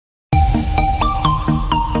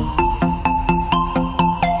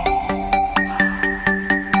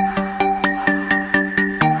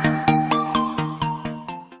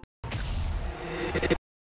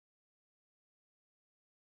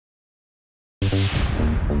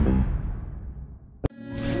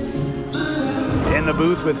the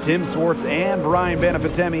booth with Tim Swartz and Brian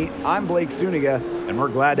Benefitemi, I'm Blake Suniga, and we're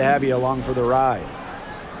glad to have you along for the ride.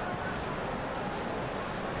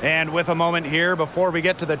 And with a moment here before we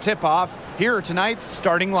get to the tip-off, here are tonight's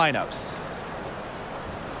starting lineups.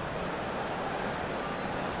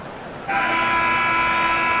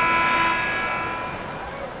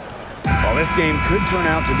 Well, this game could turn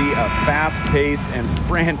out to be a fast-paced and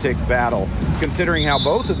frantic battle, considering how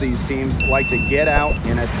both of these teams like to get out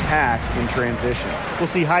and attack in transition. We'll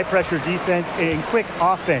see high-pressure defense and quick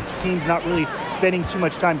offense. Teams not really spending too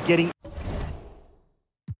much time getting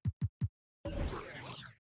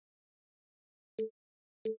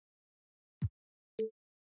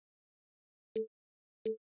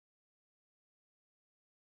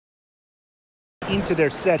into their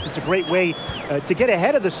sets. It's a great way to get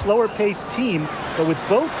ahead of the slower-paced team, but with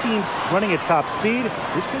both teams running at top speed,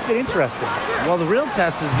 this could get interesting. Well, the real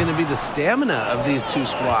test is going to be the stamina of these two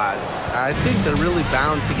squads. I think they're really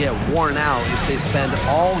bound to get worn out if they spend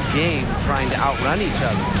all game trying to outrun each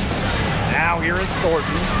other. Now here is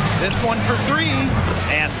Thornton. This one for three,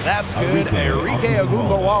 and that's good. Enrique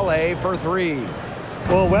Agumbawale for three.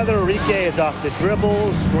 Well, whether Enrique is off the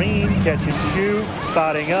dribble, screen, catch and shoot,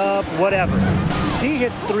 spotting up, whatever, he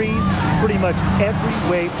hits threes pretty much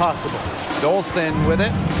every way possible. Dolson with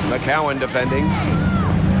it. McCowan defending.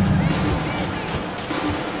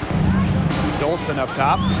 Dolson up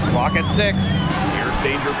top. Clock at 6. Here's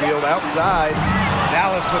Dangerfield outside.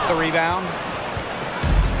 Dallas with the rebound.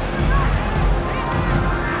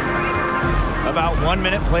 About 1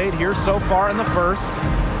 minute played here so far in the first.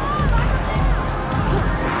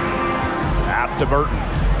 Pass to Burton.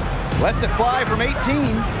 Lets it fly from 18.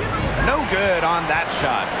 No good on that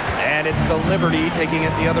shot. And it's the Liberty taking it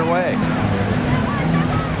the other way.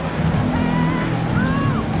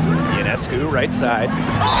 Ionescu right side.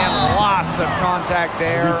 And lots of contact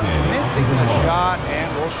there. Missing the shot,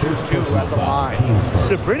 and will shoot two at the line.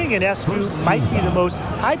 Sabrina Ionescu might be the most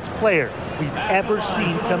hyped player we've ever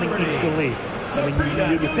seen coming into the league. I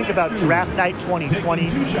mean, you think about draft night 2020,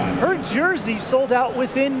 her jersey sold out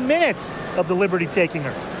within minutes of the Liberty taking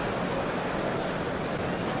her.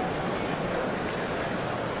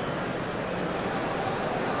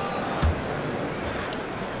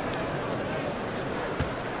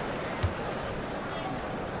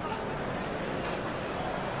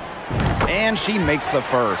 And she makes the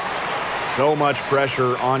first. So much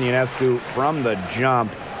pressure on Ionescu from the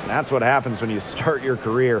jump. And that's what happens when you start your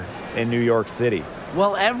career in New York City.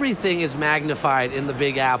 Well, everything is magnified in the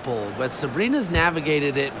Big Apple, but Sabrina's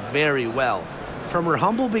navigated it very well. From her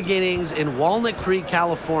humble beginnings in Walnut Creek,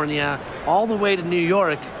 California, all the way to New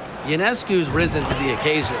York, Ionescu's risen to the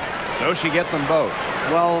occasion. So she gets them both.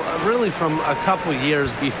 Well, really from a couple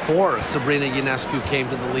years before Sabrina Ionescu came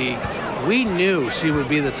to the league, we knew she would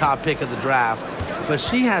be the top pick of the draft, but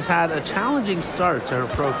she has had a challenging start to her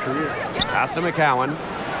pro career. Pass to McCowan.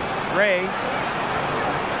 Gray.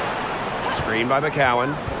 Screen by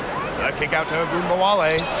McCowan. A kick out to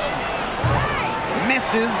Agumbawale.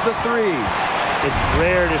 Misses the three. It's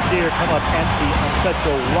rare to see her come up empty on such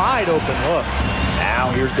a wide open look.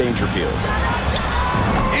 Now here's Dangerfield.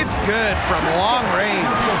 It's good from long range.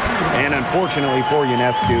 And unfortunately for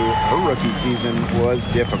Ionescu, her rookie season was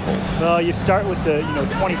difficult. Well, you start with the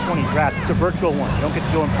 2020 draft. It's a virtual one. You don't get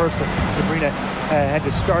to go in person. Sabrina had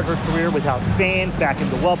to start her career without fans back in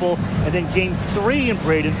the Wubble. And then game 3 in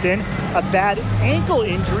Bradenton, a bad ankle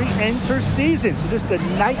injury ends her season. So just a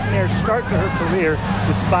nightmare start to her career.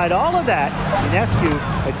 Despite all of that, Ionescu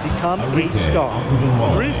has become a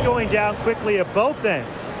star. Three's going down quickly at both ends.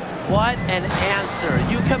 What an answer.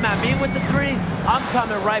 You come at me with the three, I'm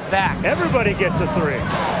coming right back. Everybody gets a three.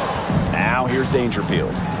 Now here's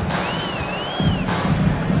Dangerfield.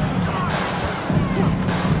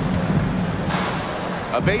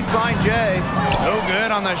 A baseline J. No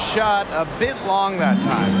good on the shot. A bit long that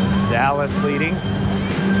time. Dallas leading.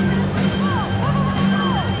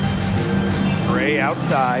 Gray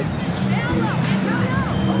outside.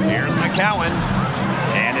 Here's McCowan.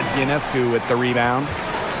 And it's Ionescu with the rebound.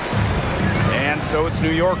 And so it's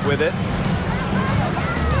New York with it.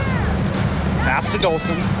 Pass to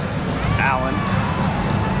Dolson. Allen.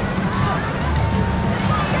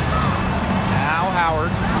 Now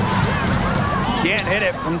Howard. Can't hit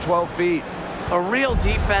it from 12 feet. A real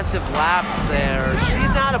defensive lapse there.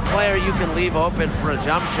 She's not a player you can leave open for a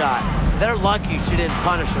jump shot. They're lucky she didn't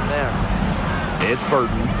punish him there. It's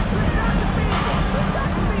Burton.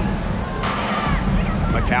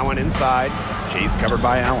 McCowan inside. Chase covered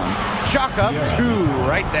by Allen. Chalk up two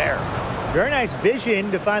right there. Very nice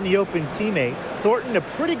vision to find the open teammate. Thornton, a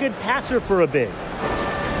pretty good passer for a big.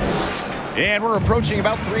 And we're approaching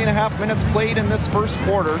about 3.5 minutes played in this first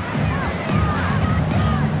quarter.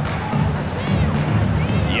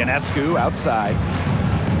 Ionescu outside.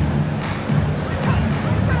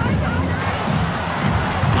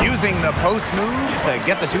 Using the post moves to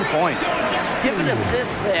get the 2 points. Give an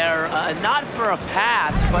assist there, not for a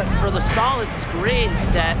pass, but for the solid screen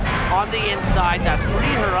set on the inside that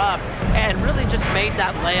freed her up and really just made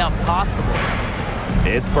that layup possible.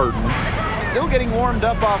 It's Burton. Still getting warmed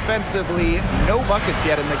up offensively. No buckets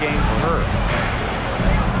yet in the game for her.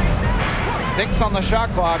 6 on the shot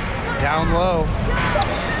clock. Down low.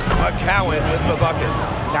 McCowan with the bucket.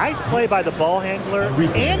 Nice play by the ball handler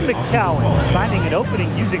and McCowan finding an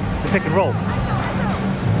opening using the pick and roll.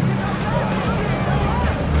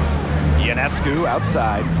 Ionescu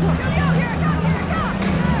outside.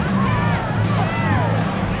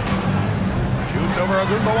 Shoots over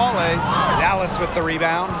Agumbawale. Dallas with the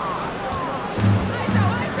rebound.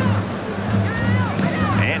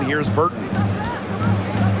 And here's Burton.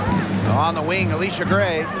 On the wing, Alicia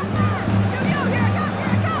Gray.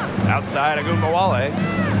 Outside Agumbawale.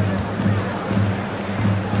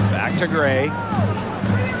 Back to Gray.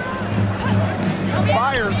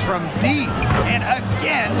 Fires from deep. And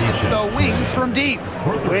again, it's the wings from deep.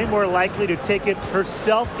 Way more likely to take it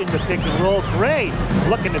herself in the pick and roll. Gray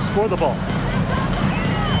looking to score the ball.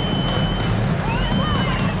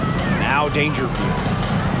 Now Dangerfield.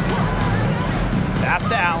 Pass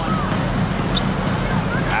to Allen.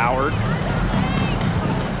 Howard.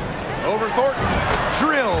 Over Thornton.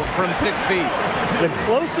 Drilled from 6 feet. The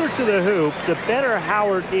closer to the hoop, the better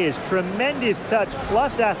Howard is. Tremendous touch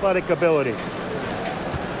plus athletic ability.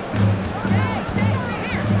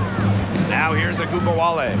 Now here's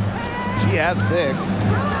Agumbawale. She has 6.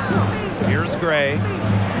 Here's Gray.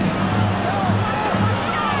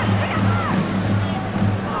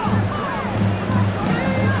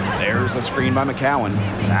 There's a screen by McCowan.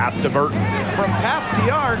 Pass to Burton. From past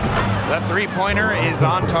the arc, the three-pointer is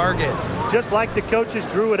on target. Just like the coaches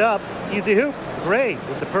drew it up. Easy hoop. Gray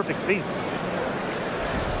with the perfect feed.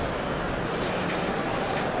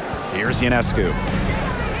 Here's Ionescu.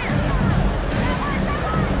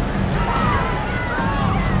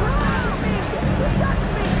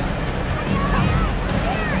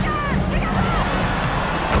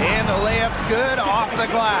 And the layup's good off the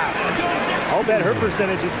glass. I'll bet her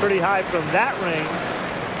percentage is pretty high from that range.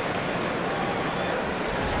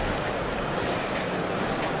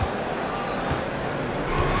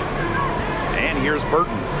 And here's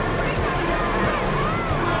Burton.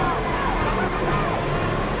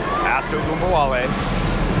 Pass to Agumbawale.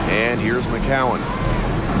 And here's McCowan.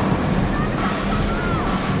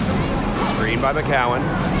 Screen by McCowan.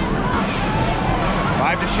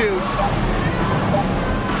 5 to shoot.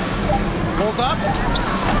 Pulls up.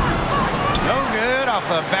 No good off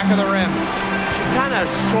the back of the rim. She kind of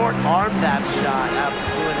short-armed that shot after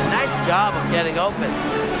doing a nice job of getting open.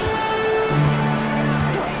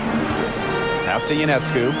 Pass to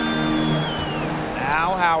Ionescu.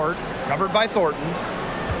 Now Howard, covered by Thornton.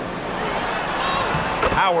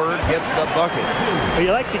 Howard gets the bucket. But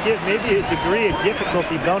you like to give maybe a degree of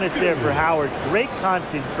difficulty bonus there for Howard. Great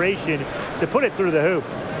concentration to put it through the hoop.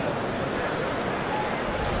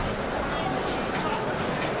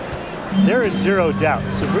 There is zero doubt.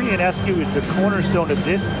 Sabrina Ionescu is the cornerstone of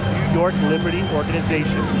this New York Liberty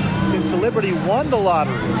organization. Since the Liberty won the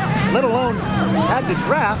lottery, let alone had the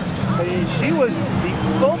draft, she was the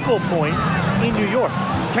focal point in New York.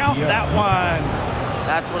 Count that one.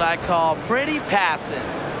 That's what I call pretty passing.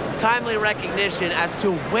 Timely recognition as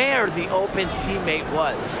to where the open teammate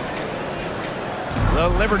was. The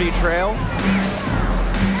Liberty trail.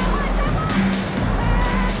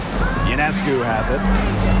 Ionescu has it.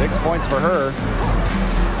 6 points for her.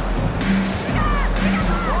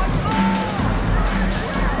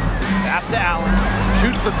 Pass to Allen.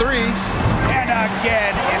 Shoots the 3. And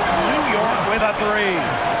again, it's New York with a 3.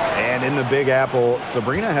 And in the Big Apple,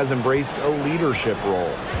 Sabrina has embraced a leadership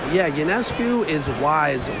role. Yeah, Ionescu is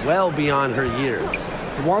wise well beyond her years.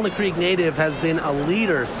 The Walnut Creek native has been a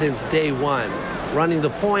leader since day one, running the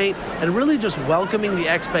point and really just welcoming the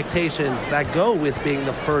expectations that go with being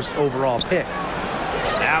the first overall pick.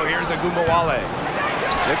 Now here's Agumbawale.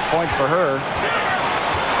 6 points for her.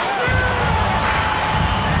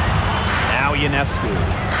 Now Ionescu.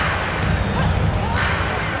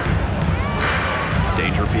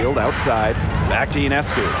 Dangerfield outside. Back to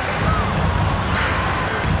Ionescu.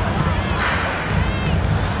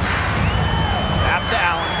 Pass to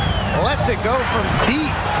Allen. Lets it go from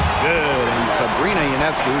deep. Good, and Sabrina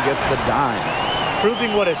Ionescu gets the dime.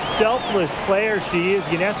 Proving what a selfless player she is,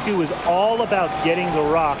 Ionescu is all about getting the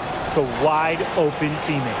rock to wide open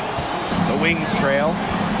teammates. The Wings trail.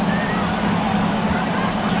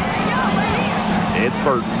 It's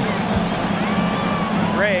Burton.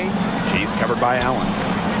 Gray. She's covered by Allen.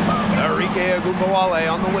 Enrique Agumbawale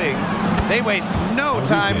on the wing. They waste no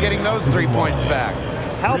time getting those 3 points back.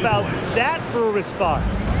 How about that for a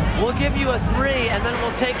response? We'll give you a 3, and then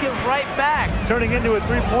we'll take it right back. It's turning into a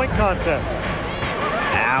 3-point contest.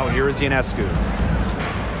 Now here is Ionescu.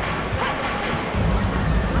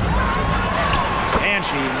 And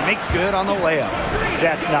she makes good on the layup.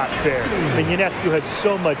 That's not fair. I mean, Ionescu has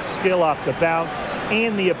so much skill off the bounce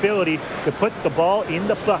and the ability to put the ball in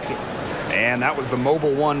the bucket. And that was the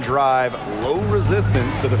Mobile One drive, low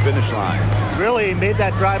resistance to the finish line. Really made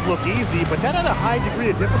that drive look easy, but that had a high degree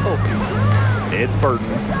of difficulty. It's Burton.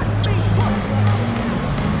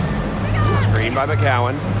 Screen by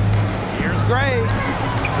McCowan. Here's Gray.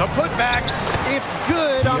 The putback. It's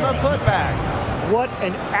good on the putback. What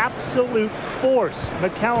an absolute force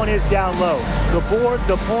McCowan is down low. The board,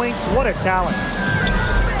 the points, what a talent.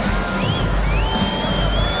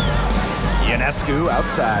 Ionescu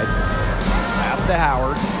outside. Pass to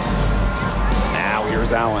Howard. Now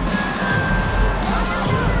here's Allen.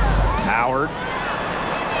 Howard.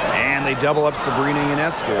 And they double up Sabrina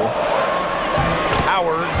Ionescu.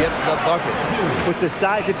 Howard gets the bucket. With the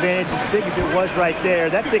size advantage as big as it was right there,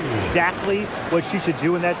 that's exactly what she should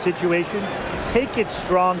do in that situation. Take it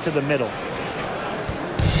strong to the middle.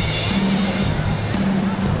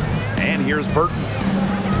 And here's Burton.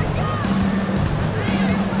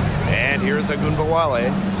 And here's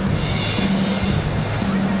Agunbawale.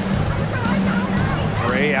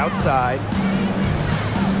 Gray outside.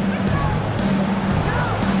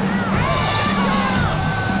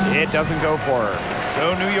 It doesn't go for her.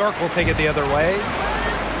 So New York will take it the other way.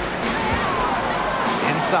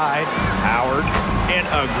 Inside, Howard. And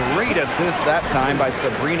a great assist that time by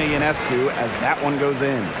Sabrina Ionescu as that one goes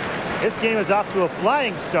in. This game is off to a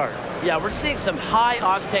flying start. Yeah, we're seeing some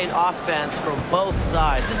high-octane offense from both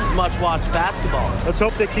sides. This is much-watched basketball. Let's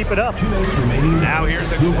hope they keep it up. Now here's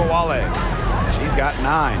Agumbawale. She's got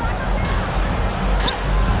 9.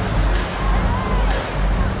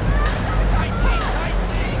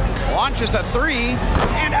 Launches a 3,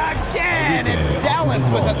 and again, it's Dallas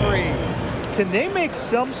with a 3. Can they make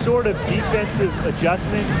some sort of defensive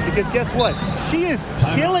adjustment? Because guess what? She is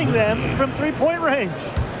killing them from 3-point range.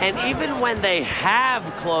 And even when they have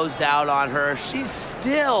closed out on her, she's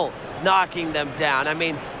still knocking them down. I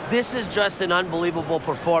mean, this is just an unbelievable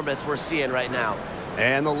performance we're seeing right now.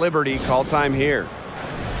 And the Liberty call time here.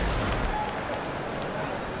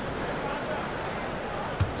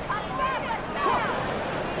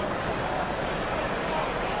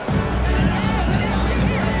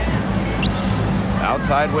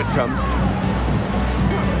 Outside Whitcomb.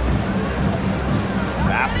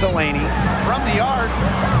 Pass to Laney from the arc.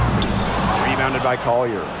 Rebounded by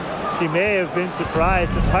Collier. She may have been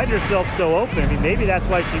surprised to find herself so open. I mean, maybe that's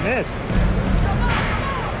why she missed.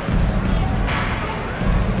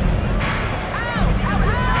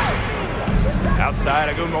 Outside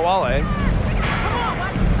Agumbawale.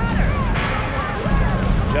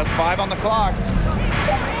 Just 5 on the clock.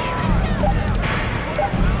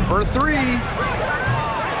 For 3.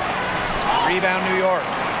 Rebound New York.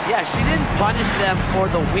 Yeah, she didn't punish them for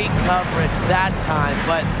the weak coverage that time,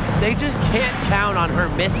 but they just can't count on her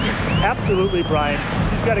missing. Absolutely, Brian.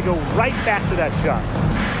 She's got to go right back to that shot.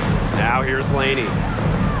 Now here's Laney.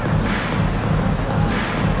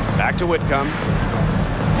 Back to Whitcomb.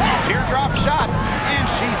 Teardrop shot, and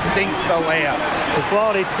she sinks the layup. A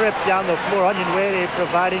quality trip down the floor. Onyenwere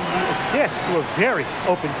providing the assist to a very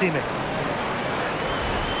open teammate.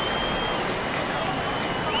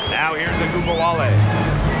 Now here's Agumbawale.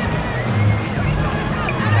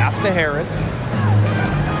 Pass to Harris.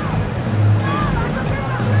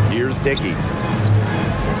 Here's Dickey.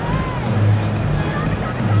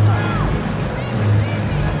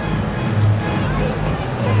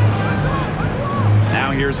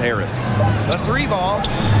 Now here's Harris. The 3 ball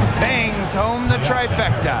bangs home the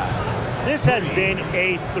trifecta. This has been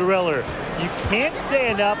a thriller. You can't say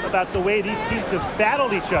enough about the way these teams have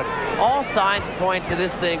battled each other. All signs point to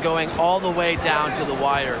this thing going all the way down to the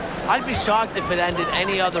wire. I'd be shocked if it ended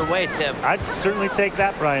any other way, Tim. I'd certainly take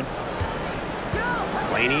that, Brian.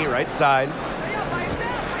 Laney, right side.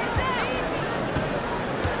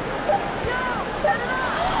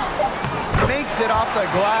 Makes it off the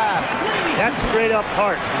glass. That's straight up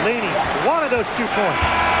heart. Laney, one of those 2 points.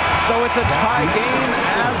 So it's a tie game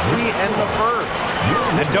as we end the first.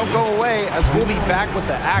 And don't go away, as we'll be back with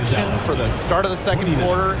the action for the start of the second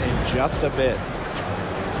quarter in just a bit.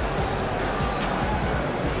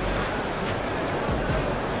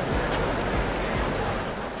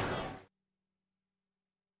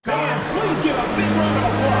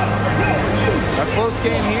 close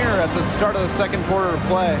game here at the start of the second quarter of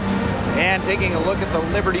play. And taking a look at the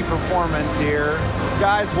Liberty performance here.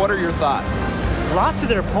 Guys, what are your thoughts? Lots of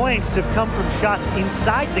their points have come from shots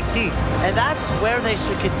inside the key. And that's where they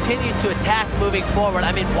should continue to attack moving forward.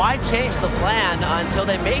 I mean, why change the plan until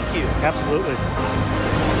they make you? Absolutely.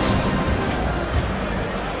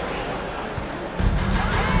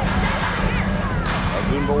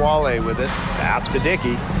 Ogunbowale with it. Pass to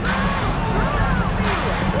Dickey.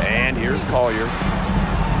 And here's Collier.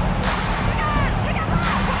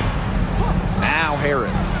 Now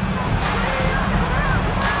Harris.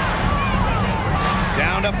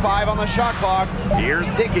 Down to 5 on the shot clock. Here's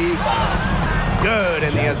Dickey. Good,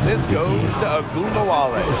 and the assist goes to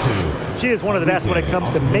Ogunbowale. She is one of the best when it comes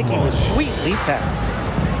to making the sweet lead pass.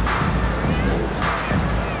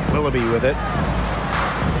 Willoughby with it.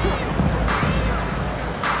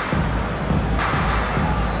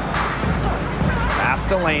 Pass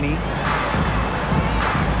to Laney.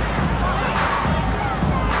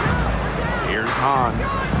 Here's Hahn.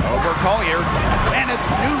 Over Collier. And it's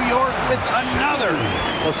New York with another.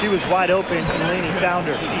 Well, she was wide open, and Laney found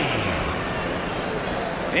her.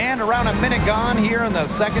 And around a minute gone here in the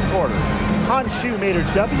second quarter. Han Shu made her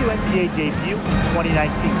WNBA debut in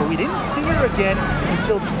 2019, but we didn't see her again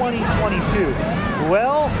until 2022.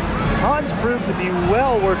 Well, Han's proved to be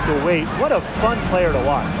well worth the wait. What a fun player to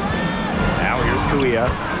watch. Now here's Kuia.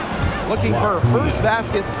 Looking for her first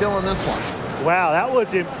basket still in this one. Wow, that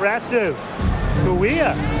was impressive.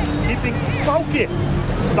 Kuia keeping focus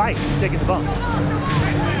despite taking the bump.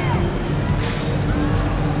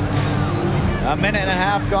 A minute and a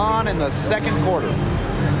half gone in the second quarter.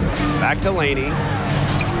 Back to Laney.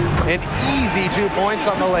 An easy 2 points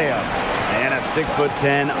on the layup. And at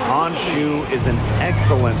 6'10", Han Shu is an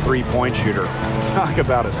excellent three-point shooter. Talk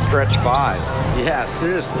about a stretch 5. Yeah,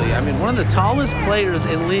 seriously. I mean, one of the tallest players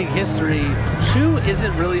in league history. Shu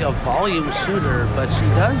isn't really a volume shooter, but she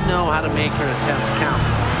does know how to make her attempts count.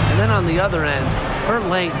 And then on the other end, her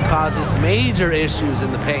length causes major issues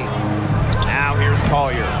in the paint. Now here's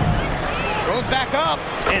Collier. Goes back up,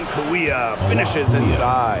 and Kuia finishes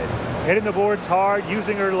inside. Hitting the boards hard,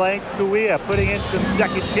 using her length. Kuia putting in some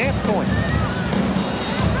second chance points.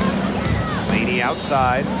 Laney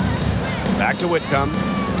outside. Back to Whitcomb.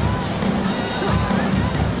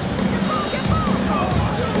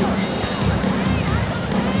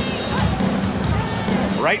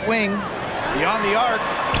 Right wing, beyond the arc.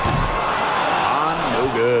 On, no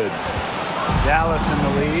good. Dallas in the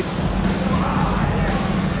lead.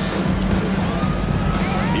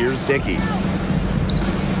 Here's Dickey.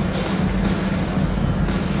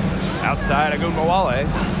 Outside, Ogunbowale.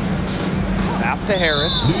 Pass to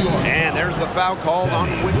Harris. And there's the foul called on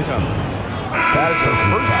Whitcomb. That is her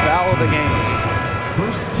first foul of the game.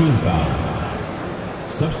 First team foul.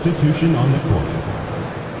 Substitution on the court.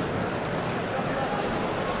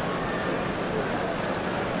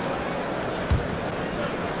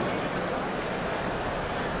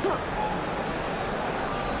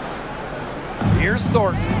 Here's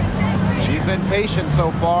Thornton. She's been patient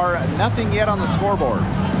so far. Nothing yet on the scoreboard.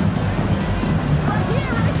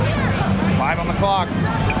 5 on the clock.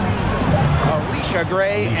 Alicia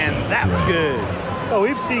Gray, and that's good. Oh,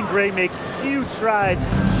 we've seen Gray make huge strides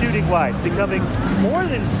shooting-wise, becoming more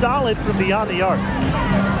than solid from beyond the arc.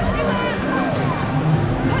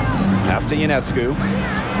 Pass to Ionescu.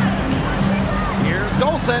 Here's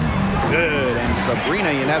Dolson. Good, and Sabrina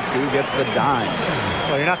Ionescu gets the dime.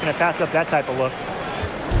 Well, you're not going to pass up that type of look.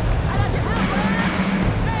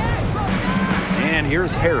 And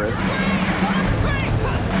here's Harris.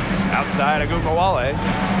 Outside, Ogunbowale.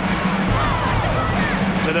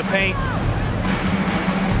 To the paint.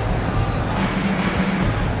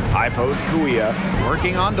 High post, Kuia.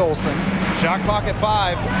 Working on Dolson. Shot clock at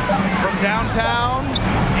 5. From downtown.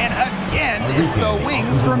 And again, it's the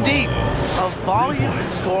wings from deep. A volume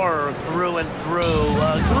scorer through and through.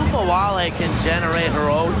 Ogunbowale can generate her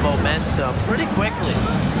own momentum pretty quickly.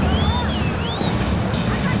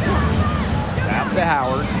 Pass to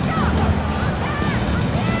Howard.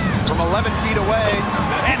 From 11 feet away,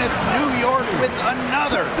 and it's New York with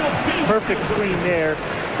another. Perfect screen there.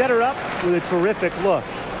 Set her up with a terrific look.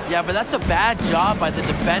 Yeah, but that's a bad job by the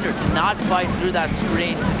defender to not fight through that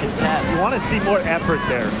screen to contest. You want to see more effort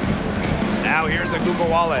there. Now here's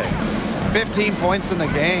Ogunbowale. 15 points in the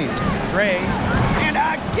game. Gray, and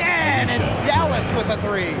again, it's Dallas with a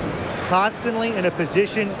 3. Constantly in a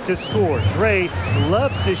position to score. Gray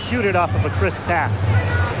loves to shoot it off of a crisp pass.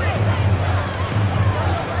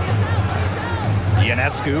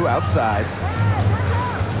 Ionescu outside.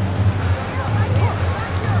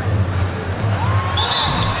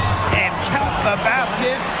 And count the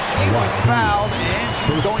basket. She was fouled,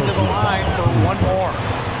 and she's going to the line for one more.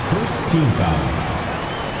 First team foul.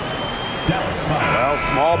 Dallas foul. Well,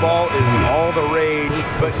 small ball is all the rage,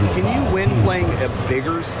 but can you win playing a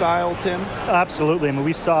bigger style, Tim? Absolutely. I mean,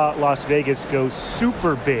 we saw Las Vegas go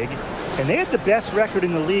super big, and they had the best record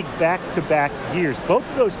in the league back-to-back years. Both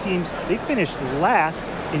of those teams, they finished last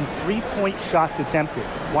in three-point shots attempted.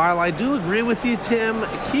 While I do agree with you, Tim,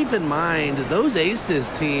 keep in mind those Aces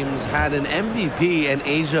teams had an MVP in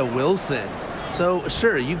Asia Wilson. So,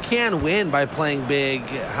 sure, you can win by playing big.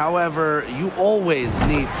 However, you always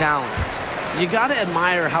need talent. You got to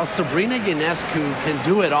admire how Sabrina Ionescu can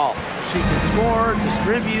do it all. She can score,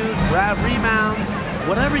 distribute, grab rebounds.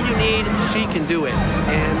 Whatever you need, she can do it.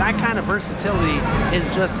 And that kind of versatility is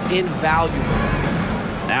just invaluable.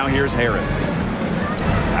 Now here's Harris.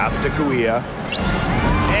 Pass to Kuia.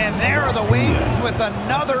 And there are the Wings with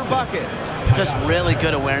another bucket. Just really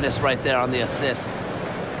good awareness right there on the assist.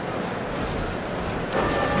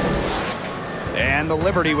 And the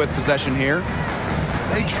Liberty with possession here.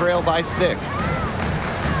 They trail by 6.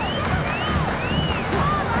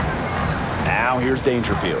 Now here's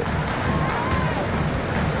Dangerfield.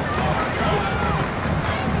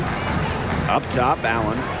 Up top,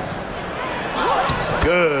 Allen.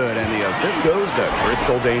 Good, and the assist goes to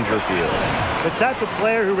Crystal Dangerfield. The type of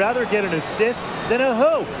player who'd rather get an assist than a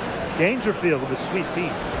hoop. Dangerfield with a sweet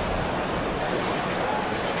feed.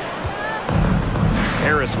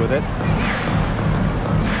 Harris with it.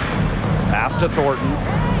 Pass to Thornton.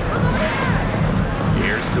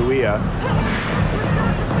 Here's Kuia.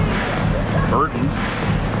 Burton.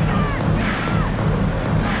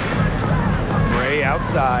 Gray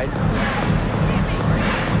outside.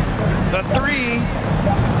 The 3.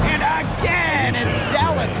 And again, it's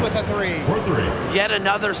Dallas with a 3. For 3. Yet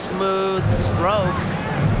another smooth stroke.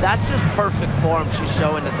 That's just perfect form she's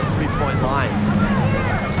showing at the three-point line.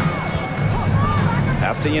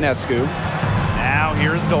 Pass to Ionescu. Now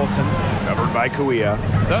here's Dolson, covered by Kuia.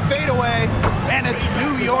 The fadeaway, and it's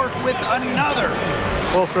New York with another.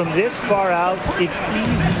 Well, from this far out, it's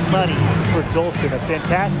easy money for Dolson. A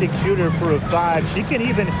fantastic shooter for a 5. She can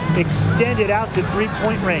even extend it out to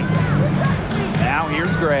three-point range. Now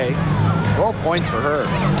here's Gray. 12 points for her.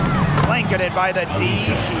 Blanketed by the D.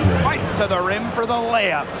 She fights to the rim for the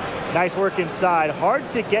layup. Nice work inside. Hard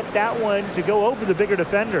to get that one to go over the bigger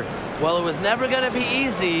defender. Well, it was never going to be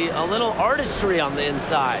easy. A little artistry on the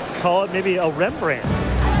inside. Call it maybe a Rembrandt.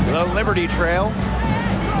 The Liberty trail.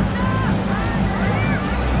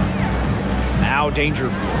 Now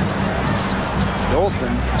Dangerfield.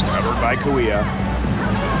 Dolson, covered by Kuia.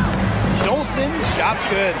 Dolson's shot's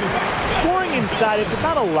good. Scoring inside, it's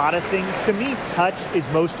about a lot of things. To me, touch is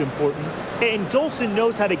most important. And Dolson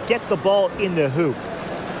knows how to get the ball in the hoop.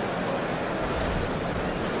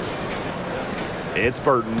 It's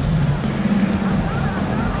Burton.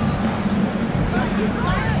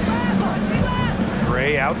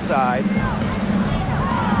 Gray outside.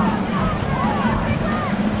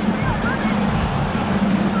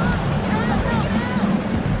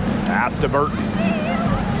 Pass to Burton.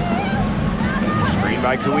 Screen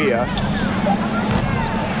by Kuia.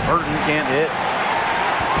 Burton can't hit.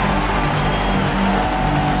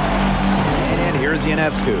 And here's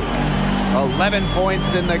Ionescu. 11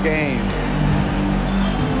 points in the game.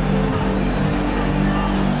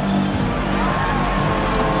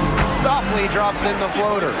 Softly drops in the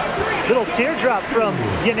floater. Little teardrop from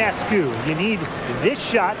Ionescu. You need this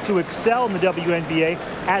shot to excel in the WNBA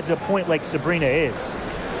as a point like Sabrina is.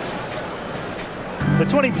 The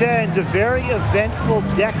 2010s, a very eventful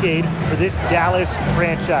decade for this Dallas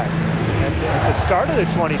franchise. And at the start of the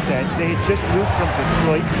 2010s, they had just moved from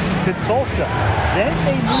Detroit to Tulsa. Then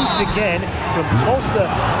they moved again from Tulsa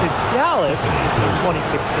to Dallas in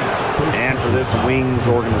 2016. And for this Wings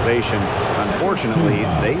organization, unfortunately,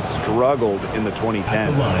 they struggled in the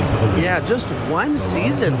 2010s. Yeah, just one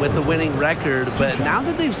season with a winning record, but now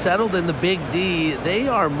that they've settled in the Big D, they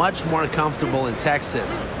are much more comfortable in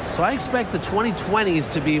Texas. So I expect the 2020s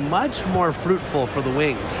to be much more fruitful for the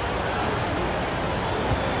Wings.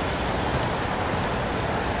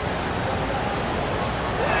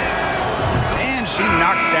 And she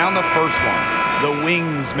knocks down the first one. The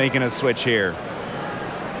Wings making a switch here.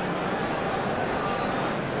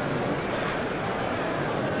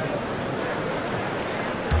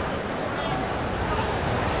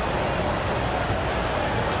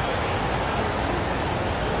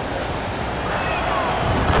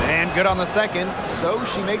 Good on the second, so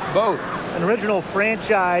she makes both. An original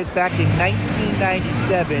franchise back in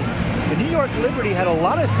 1997, the New York Liberty had a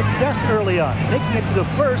lot of success early on, making it to the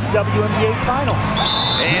first WNBA Finals.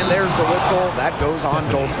 And there's the whistle. That goes on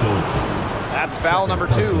Dolson. That's foul number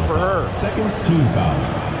 2 for her. Second team foul.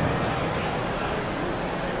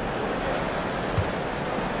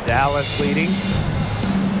 Dallas leading.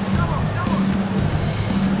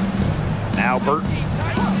 Now Burton.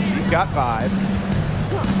 He's got 5.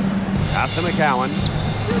 Pass to McCowan.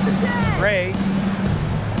 Gray.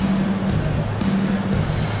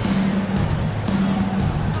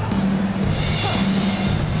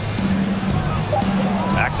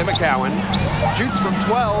 Back to McCowan. Shoots from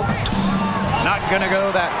 12. Not going to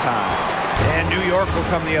go that time. And New York will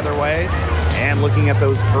come the other way. And looking at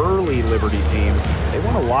those early Liberty teams, they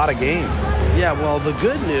won a lot of games. Yeah, well, the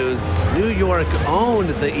good news, New York owned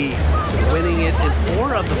the East, winning it in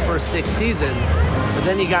 4 of the first 6 seasons. But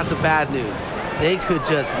then you got the bad news. They could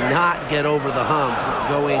just not get over the hump,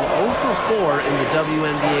 going 0 for 4 in the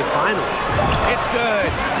WNBA Finals. It's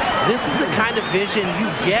good. This is the kind of vision you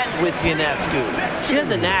get with Ionescu. She has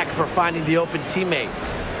a knack for finding the open teammate.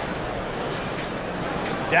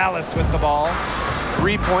 Dallas with the ball.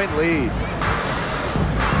 3-point lead.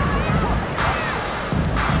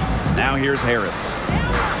 Now here's Harris.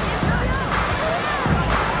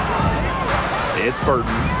 It's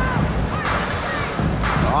Burton.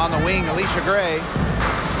 On the wing, Alicia Gray.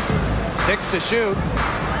 6 to shoot.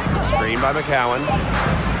 Screen by McCowan.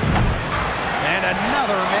 And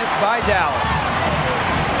another miss by Dallas.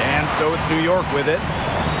 And so it's New York with it.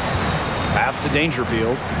 Pass to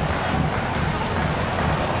Dangerfield.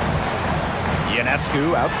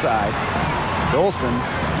 Ionescu outside. Dolson.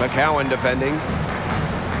 McCowan defending.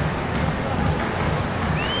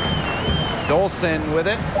 Dolson with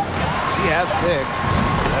it. She has 6.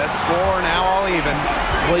 The score now all even.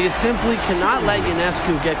 Well, you simply cannot let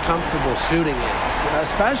Ionescu get comfortable shooting it,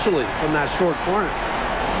 especially from that short corner.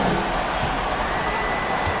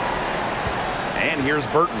 And here's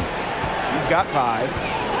Burton. She's got 5.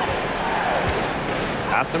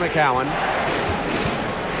 Pass to McCowan.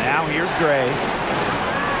 Now here's Gray.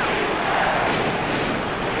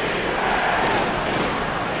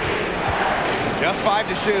 Just 5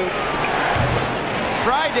 to shoot.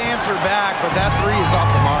 Tried to answer back, but that 3 is off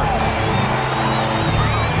the mark.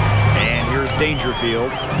 And here's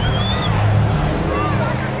Dangerfield.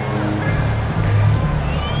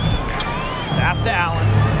 Pass to Allen.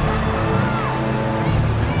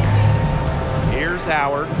 Here's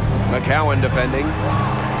Howard. McCowan defending.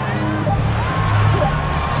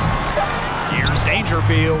 Here's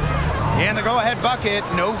Dangerfield. And the go-ahead bucket,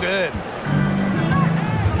 no good.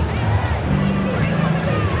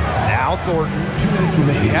 Now Thornton.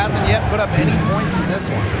 He hasn't yet put up any points in this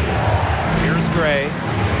one. Here's Gray.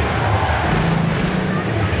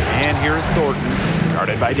 And here's Thornton,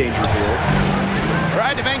 guarded by Dangerfield.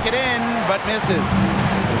 Tried to bank it in, but misses.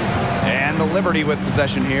 And the Liberty with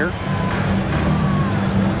possession here.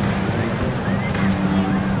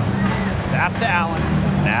 Pass to Allen.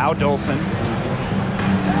 Now Dolson.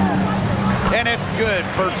 And it's good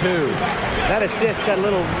for 2. That assist got a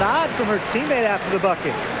little nod from her teammate after the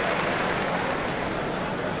bucket.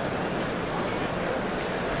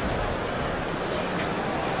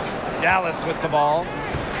 Dallas with the ball,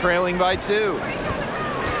 trailing by 2.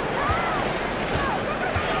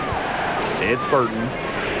 It's Burton.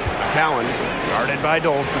 McCowan, guarded by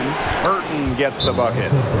Dolson. Burton gets the bucket.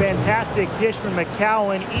 Fantastic dish from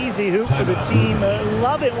McCowan. Easy hoop for the team.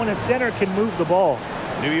 Love it when a center can move the ball.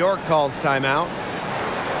 New York calls timeout.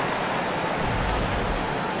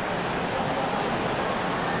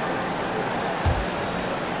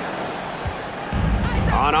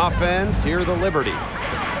 On offense, here the Liberty.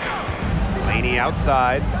 Laney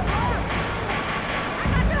outside.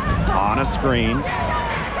 On a screen.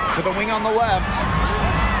 To the wing on the left.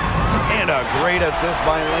 And a great assist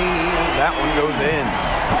by Laney as that one goes in.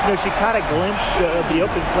 You know, she caught a glimpse of the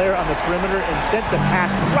open player on the perimeter and sent the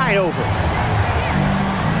pass right over.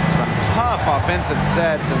 Some tough offensive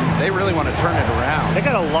sets, and they really want to turn it around. They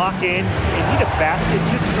got to lock in and need a basket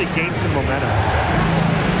just to gain some momentum.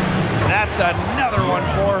 That's another one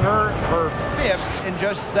for her. Her 5th in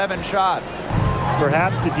just 7 shots.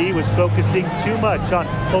 Perhaps the D was focusing too much on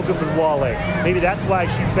Ogunbowale. Maybe that's why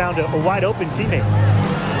she found a wide open teammate.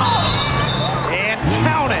 And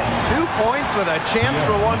count it. 2 points with a chance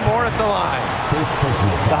for 1 more at the line.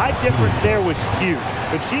 The height difference there was huge,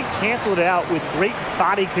 but she canceled it out with great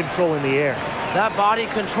body control in the air. That body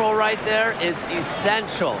control right there is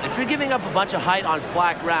essential. If you're giving up a bunch of height on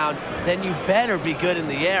flat ground, then you better be good in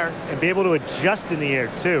the air. And be able to adjust in the air,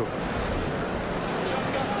 too.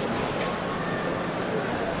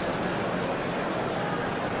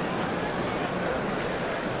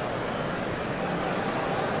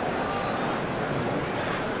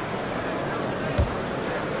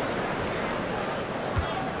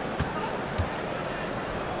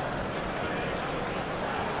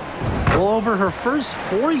 over her first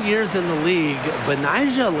 4 years in the league,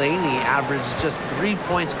 Benijah Laney averaged just 3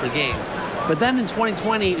 points per game. But then in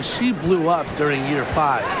 2020, she blew up during year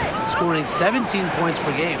 5, scoring 17 points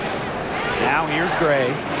per game. Now here's Gray.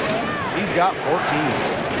 He's got 14.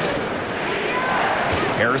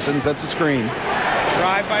 Harrison sets a screen.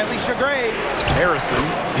 Drive by Alicia Gray. Harrison,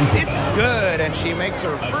 it's good, and she makes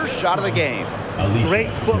her first shot of the game. Great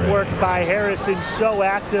footwork by Harrison, so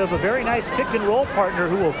active. A very nice pick and roll partner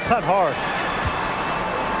who will cut hard.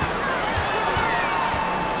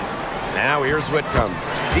 Now here's Whitcomb.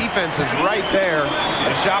 Defense is right there.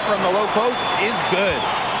 The shot from the low post is good.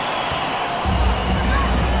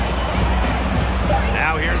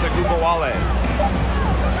 Now here's Agubawale.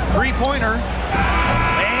 Three-pointer.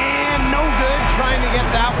 And no good trying to get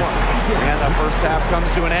that one. And the first half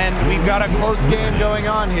comes to an end. We've got a close game going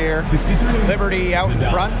on here. Liberty out in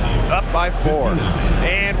front, up by 4.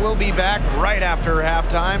 And we'll be back right after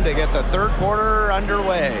halftime to get the third quarter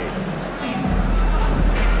underway.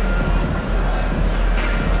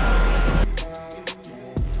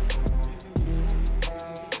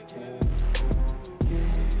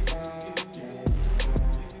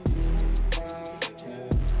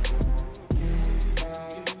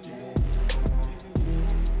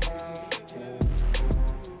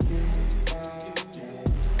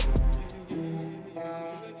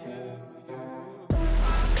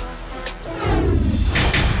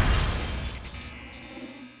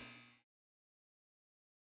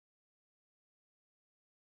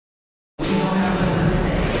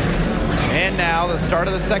 Now the start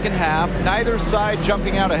of the second half, neither side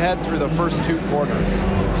jumping out ahead through the first 2 quarters.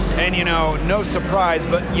 And you know, no surprise,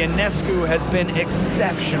 but Ionescu has been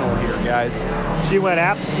exceptional here, guys. She went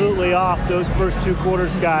absolutely off those first 2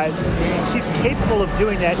 quarters, guys. She's capable of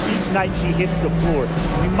doing that each night she hits the floor.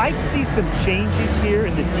 We might see some changes here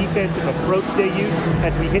in the defensive approach they use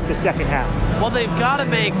as we hit the second half. Well, they've got to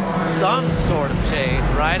make some sort of change,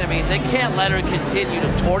 right? I mean, they can't let her continue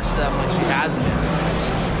to torch them like she has been.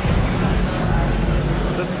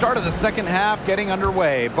 The start of the second half getting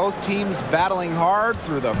underway. Both teams battling hard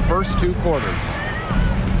through the first 2 quarters.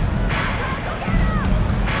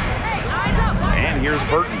 And here's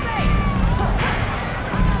Burton.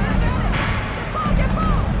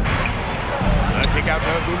 A kick out to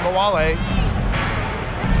Agubawale.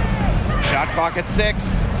 Shot clock at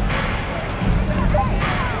 6.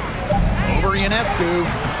 Over Ionescu.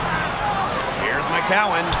 Here's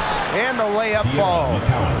McCowan. And the layup falls.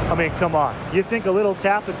 I mean, come on. You think a little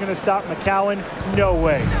tap is going to stop McCowan? No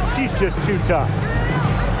way. She's just too tough.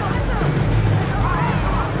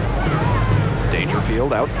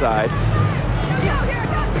 Dangerfield outside.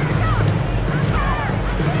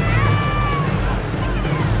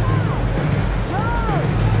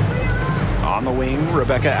 On the wing,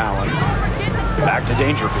 Rebecca Allen. Back to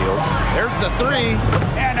Dangerfield. There's the 3.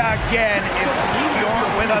 And again, it's New York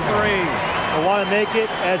with a 3. I want to make it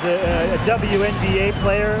as a WNBA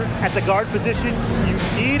player at the guard position. You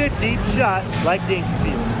need a deep shot like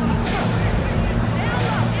Dangerfield.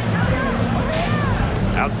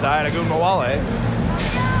 Outside Agubawale.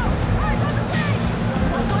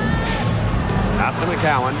 Pass to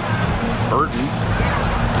McCowan. Burton.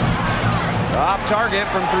 Off target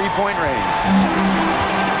from 3-point range.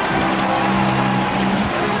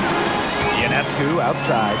 Ionescu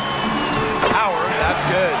outside. Howard, that's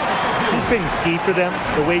good. She's been key for them,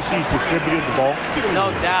 the way she's distributed the ball.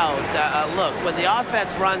 No doubt. Look, when the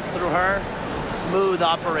offense runs through her, it's a smooth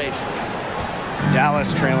operation.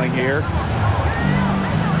 Dallas trailing here.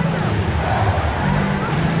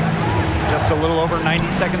 Just a little over 90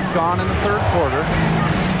 seconds gone in the third quarter.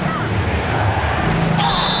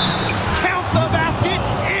 Count the basket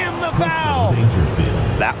and the foul.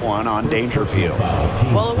 That one on Dangerfield.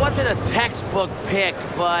 Well, it wasn't a textbook pick,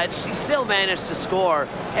 but she still managed to score,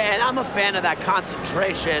 and I'm a fan of that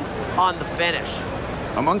concentration on the finish.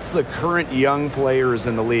 Amongst the current young players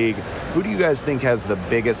in the league, who do you guys think has the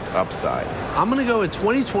biggest upside? I'm going to go with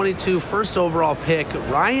 2022 first overall pick,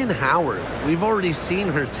 Ryan Howard. We've already seen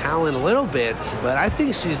her talent a little bit, but I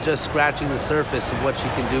think she's just scratching the surface of what she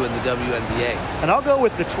can do in the WNBA. And I'll go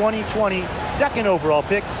with the 2020 second overall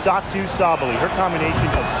pick, Satou Sabally. Her combination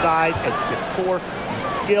of size at 6'4" and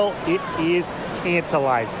skill, it is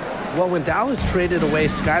tantalizing. Well, when Dallas traded away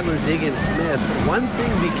Skylar Diggins-Smith, one thing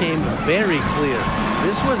became very clear.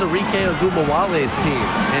 This was Arike Agubawale's team,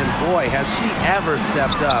 and boy, has she ever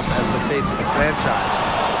stepped up as the face of the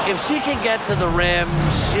franchise. If she can get to the rim,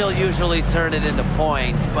 she'll usually turn it into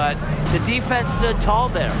points, but the defense stood tall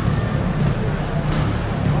there.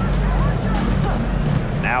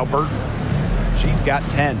 Now Burton. She's got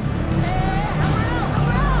 10.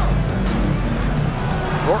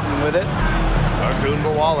 Thornton with it.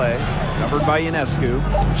 Agunbowale, covered by Ionescu.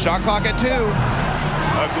 Shot clock at 2.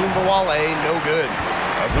 Agunbowale, no good.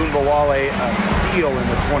 Agunbowale, a steal in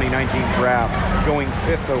the 2019 draft, going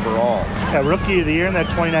 5th overall. Yeah, Rookie of the Year in that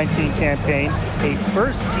 2019 campaign, a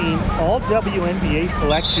first-team All-WNBA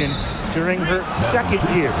selection during her second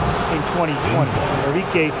year in 2020.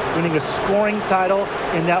 Enrique winning a scoring title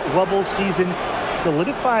in that Wubble season,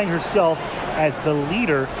 solidifying herself as the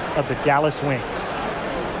leader of the Dallas Wings.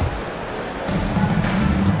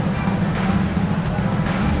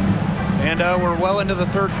 And we're well into the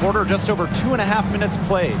third quarter, just over 2.5 minutes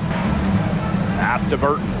played. Pass to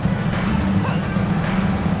Burton.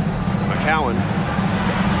 McCowan.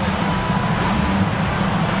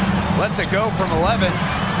 Lets it go from 11.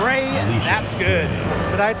 Gray, that's good.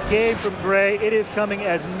 Tonight's game from Gray, it is coming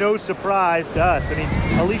as no surprise to us. I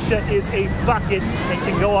mean, Alicia is a bucket and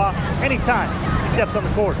can go off anytime she steps on the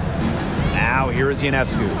court. Now here is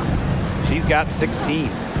Ionescu. She's got 16.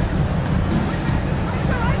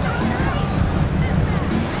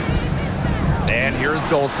 And here's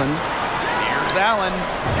Dolson. Here's Allen.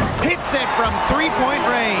 Hits it from three-point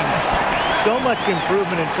range. So much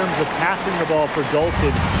improvement in terms of passing the ball for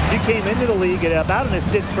Dolson. She came into the league at about an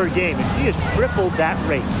assist per game, and she has tripled that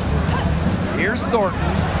rate. Here's Thornton.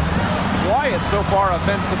 Quiet so far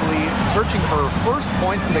offensively, searching for first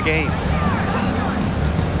points of the game.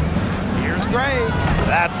 Here's Gray.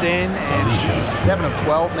 That's in, and she's 7 of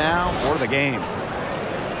 12 now for the game.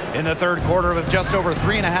 In the third quarter with just over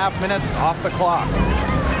 3.5 minutes off the clock.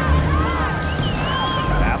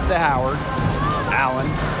 Pass to Howard.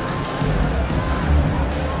 Allen.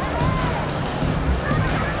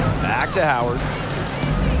 Back to Howard.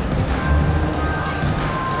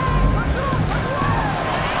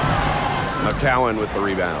 McCowan with the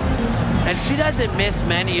rebound. And she doesn't miss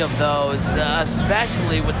many of those,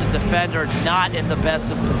 especially with the defender not in the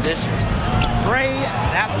best of positions. Gray,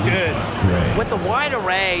 that's good. With the wide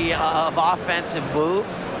array of offensive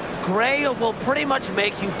moves, Gray will pretty much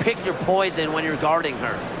make you pick your poison when you're guarding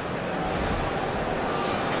her.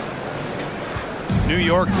 New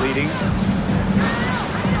York leading.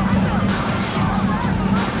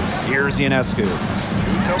 Here's Ionescu.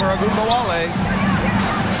 Shoots over Agunbowale.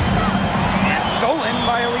 And stolen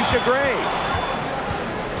by Alicia Gray.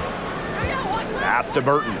 Pass to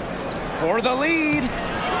Burton. For the lead.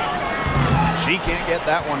 She can't get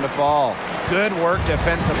that one to fall. Good work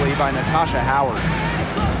defensively by Natasha Howard.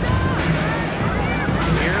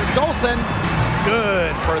 Here's Dolson.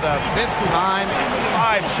 Good for the 5th time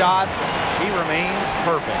in 5 shots. She remains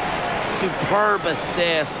perfect. Superb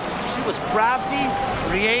assist. She was crafty,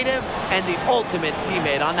 creative, and the ultimate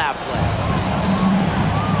teammate on that play.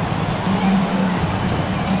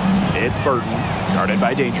 It's Burton, guarded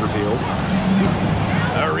by Dangerfield.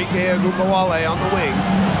 Enrique Agunbowale on the wing.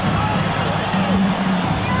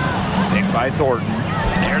 Picked by Thornton.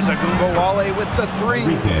 There's Agunbowale with the 3.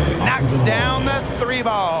 Knocks down the 3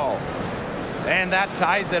 ball. And that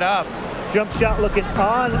ties it up. Jump shot looking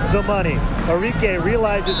on the money. Enrique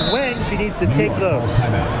realizes when she needs to take those.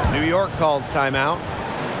 New York calls timeout.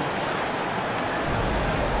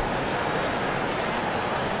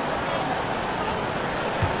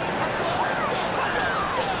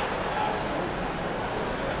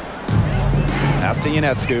 Pass to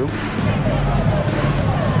Ionescu.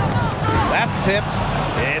 That's tipped.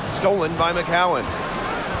 It's stolen by McCowan.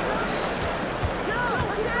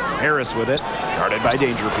 Harris with it, guarded by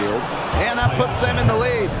Dangerfield. And that puts them in the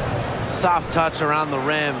lead. Soft touch around the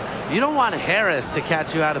rim. You don't want Harris to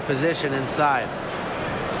catch you out of position inside.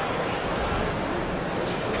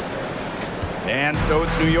 And so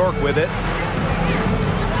it's New York with it.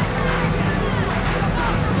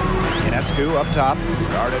 Ionescu up top,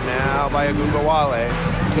 guarded now by Agunbowale.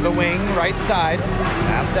 To the wing, right side.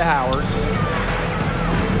 Pass to Howard.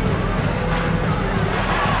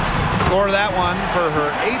 Score that one for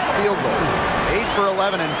her 8th field goal. 8 for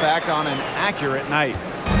 11, in fact, on an accurate night.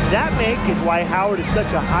 That make is why Howard is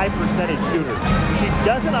such a high percentage shooter. She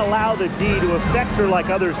doesn't allow the D to affect her like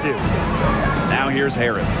others do. Now here's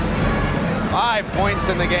Harris. 5 points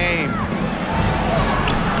in the game.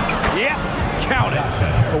 Yeah, count it.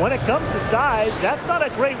 But when it comes to size, that's not a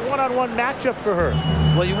great one-on-one matchup for her.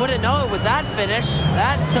 Well, you wouldn't know it with that finish.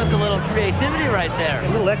 That took a little creativity right there. A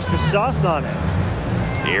little extra sauce on it.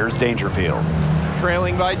 Here's Dangerfield.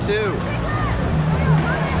 Trailing by 2.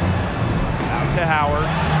 Out to Howard.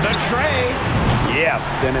 The tray. Yes,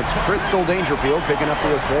 and it's Crystal Dangerfield picking up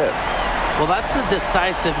the assist. Well, that's the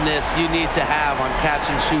decisiveness you need to have on catch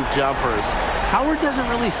and shoot jumpers. Howard doesn't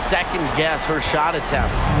really second guess her shot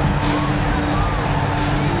attempts.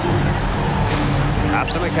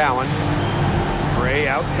 Pass to McCowan. Gray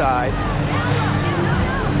outside.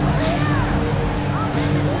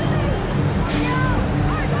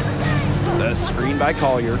 The screen by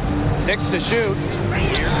Collier. 6 to shoot.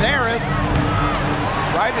 Here's Harris.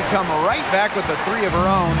 Tried to come right back with the 3 of her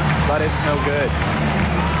own, but it's no good.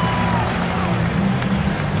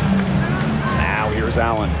 Now here's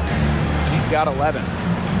Allen. He's got 11.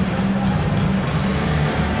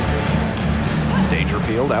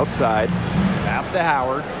 Dangerfield outside. Pass to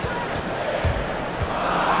Howard.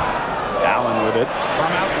 Allen with it.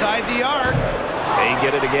 From outside the arc. They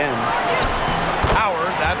get it again.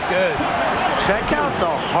 Howard, that's good. Check out the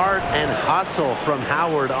heart and hustle from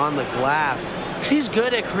Howard on the glass. She's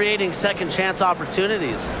good at creating second chance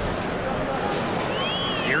opportunities.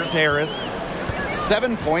 Here's Harris.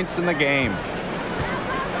 7 points in the game.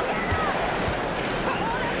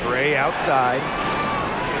 Gray outside.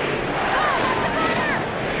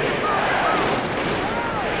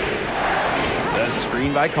 The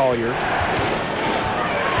screen by Collier.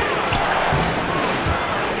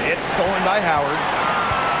 It's stolen by Howard.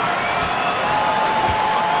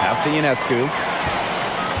 Pass to Ionescu.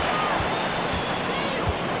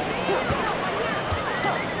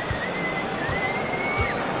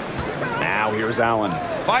 Now here's Allen.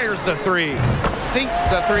 Fires the 3. Sinks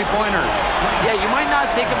the 3-pointer. Yeah, you might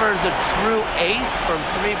not think of her as a true ace from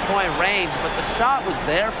 3-point range, but the shot was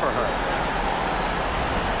there for her.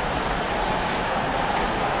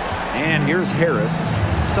 And here's Harris.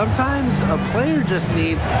 Sometimes a player just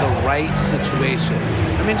needs the right situation.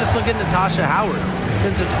 I mean, just look at Natasha Howard.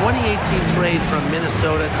 Since a 2018 trade from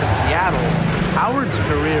Minnesota to Seattle, Howard's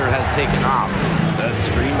career has taken off. The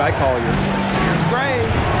screen by Collier. Here's Gray.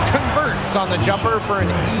 Converts on the jumper for an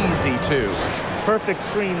easy 2. Perfect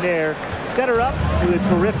screen there. Set her up with a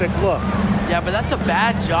terrific look. Yeah, but that's a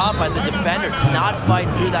bad job by the defender to not fight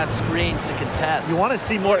through that screen to contest. You want to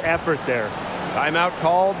see more effort there. Timeout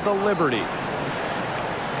called the Liberty.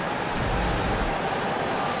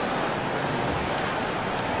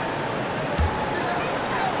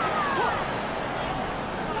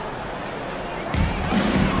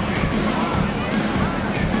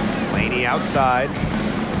 Laney outside.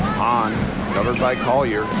 On. Covered by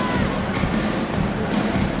Collier.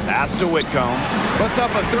 Pass to Whitcomb. Puts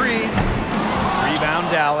up a 3. Rebound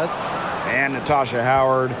Dallas. And Natasha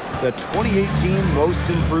Howard, the 2018 most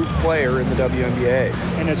improved player in the WNBA.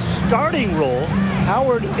 In a starting role,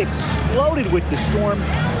 Howard exploded with the Storm.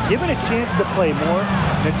 Given a chance to play more,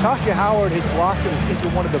 Natasha Howard has blossomed into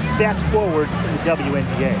one of the best forwards in the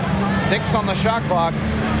WNBA. 6 on the shot clock.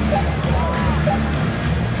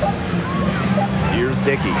 Here's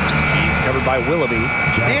Dickey. He's covered by Willoughby.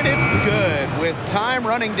 And it's good with time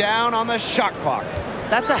running down on the shot clock.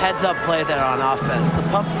 That's a heads-up play there on offense. The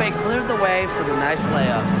pump fake cleared the way for the nice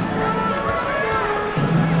layup.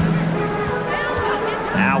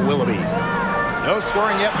 Now Willoughby. No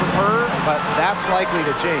scoring yet from her, but that's likely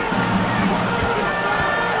to change.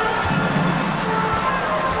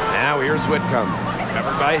 Now here's Whitcomb.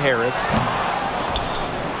 Covered by Harris.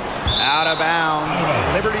 Out of bounds.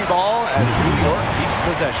 Liberty ball as New York keeps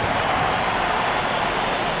possession.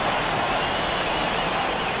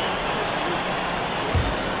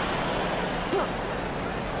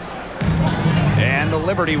 And the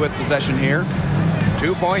Liberty with possession here.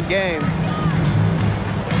 2-point game.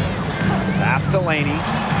 Pass to Laney.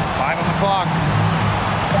 5 on the clock.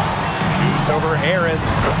 Shoots over Harris.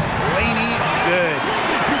 Laney, good.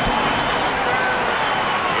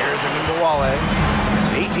 Here's Amumbawale.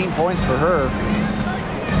 18 points for her.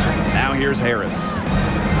 Now here's Harris.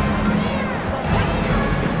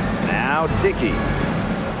 Now Dickey.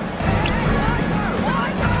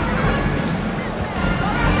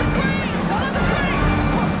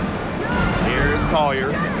 Here's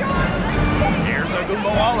Collier. Here's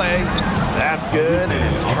Agumbawale. That's good,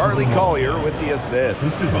 and it's Charlie Collier with the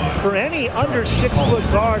assist. For any under 6-foot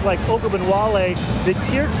guard like Ogunbowale, the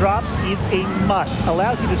teardrop is a must.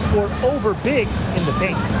 Allows you to score over bigs in the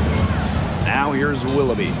paint. Now here's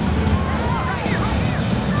Willoughby.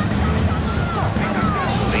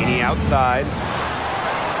 Laney outside.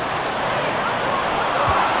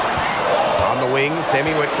 On the wing,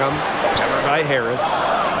 Sammy Whitcomb. Covered by Harris.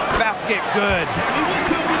 Basket good.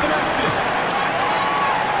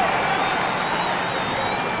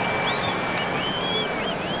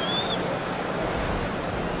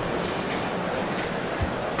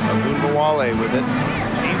 Agumbawale with it.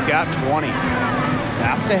 He's got 20.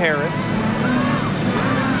 Pass to Harris.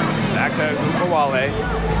 Back to Agumbawale.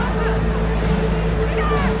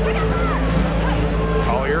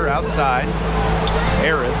 Collier outside.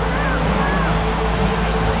 Harris.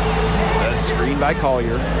 The screen by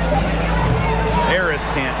Collier. Harris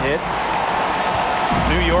can't hit.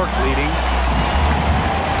 New York leading.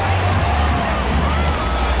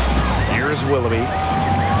 Here's Willoughby.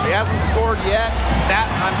 He hasn't scored yet. That,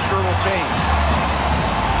 I'm sure, will change.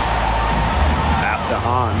 Pass to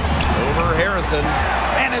Hahn. Over Harrison.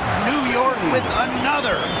 And it's New York with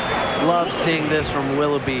another. Love seeing this from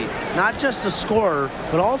Willoughby. Not just a scorer,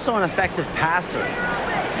 but also an effective passer.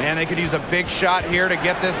 And they could use a big shot here to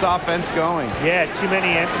get this offense going. Yeah, too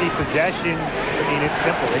many empty possessions. I mean, it's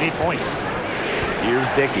simple. They need points. Here's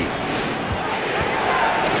Dickey.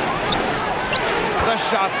 The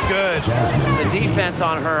shot's good. The defense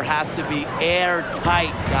on her has to be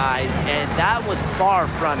airtight, guys, and that was far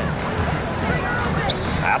from it.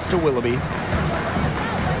 Pass to Willoughby.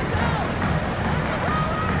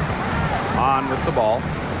 On with the ball.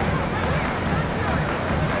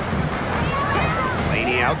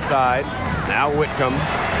 Laney outside. Now Whitcomb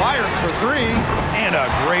fires for three. And a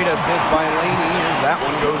great assist by Laney as that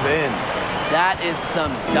one goes in. That is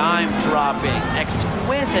some dime dropping,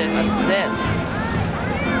 exquisite assist.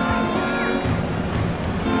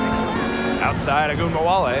 Outside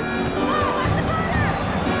Agumbawale.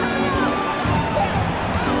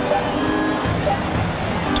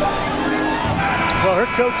 Well, her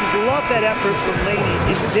coaches love that effort from Laney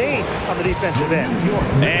in today on the defensive end.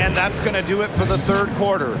 And that's going to do it for the third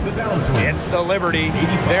quarter. It's the Liberty.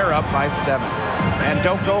 They're up by 7. And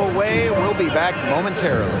don't go away. We'll be back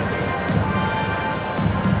momentarily.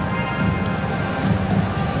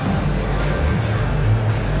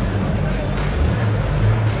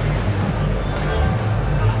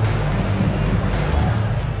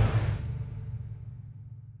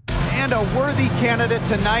 A worthy candidate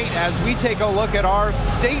tonight as we take a look at our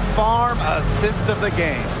State Farm assist of the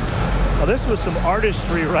game. Well, this was some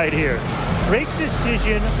artistry right here. Great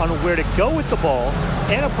decision on where to go with the ball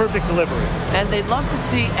and a perfect delivery. And they'd love to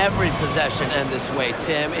see every possession end this way,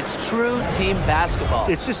 Tim. It's true team basketball.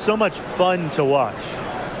 It's just so much fun to watch.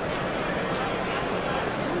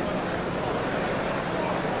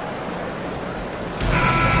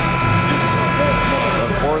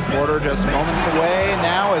 Fourth quarter just moments away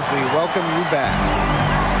now as we welcome you back.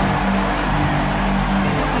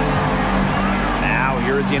 Now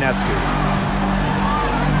here's Ionescu.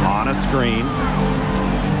 On a screen.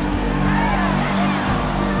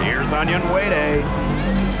 Here's Onyenwere.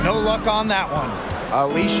 No luck on that one.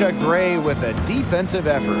 Alicia Gray with a defensive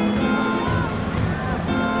effort.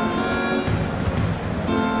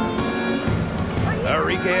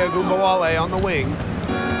 Arike Agumbawale on the wing.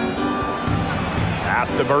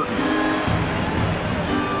 Pass to Burton.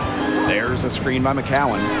 There's a screen by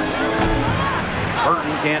McCowan.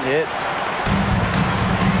 Burton can't hit.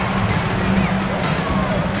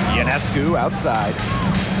 Ionescu outside.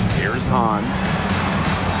 Here's Hahn.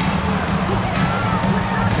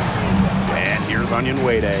 And here's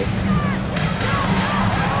Onyenwere.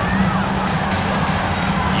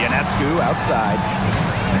 Ionescu outside.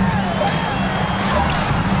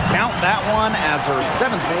 Count that one as her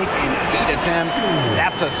 7th make in 8 attempts.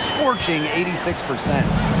 That's a scorching 86%.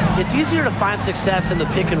 It's easier to find success in the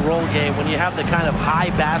pick and roll game when you have the kind of high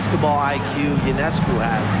basketball IQ Ionescu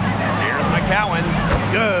has. Here's McCowan.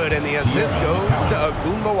 Good, and the assist goes to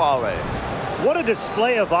Agumbawale. What a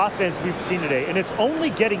display of offense we've seen today, and it's only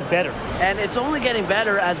getting better. And it's only getting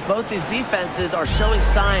better as both these defenses are showing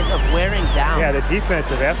signs of wearing down. Yeah, the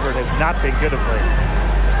defensive effort has not been good of late.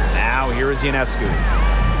 Now here is Ionescu.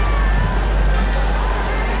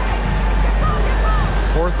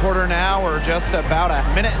 Fourth quarter now, we're just about a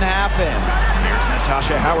minute and a half in. Here's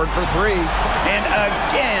Natasha Howard for three. And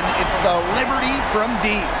again, it's the Liberty from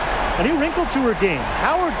deep. A new wrinkle to her game.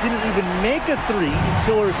 Howard didn't even make a three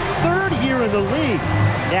until her 3rd year in the league.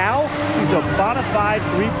 Now, she's a bona fide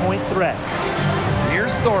three-point threat.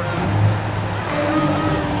 Here's Thornton.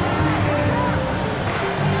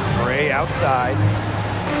 Gray outside.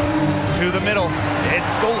 To the middle.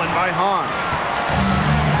 It's stolen by Hahn.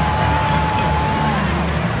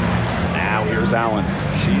 Now here's Allen.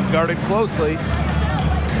 She's guarded closely.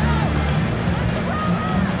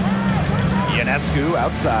 Ionescu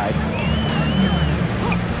outside.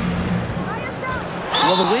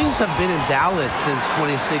 Well, the Wings have been in Dallas since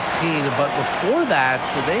 2016, but before that,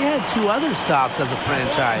 they had 2 other stops as a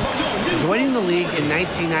franchise. Joining the league in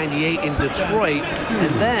 1998 in Detroit,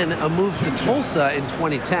 and then a move to Tulsa in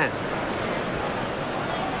 2010.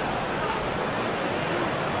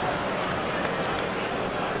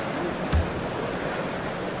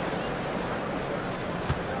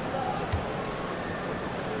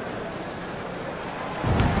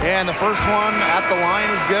 And the first one at the line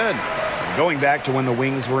is good. Going back to when the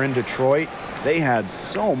Wings were in Detroit, they had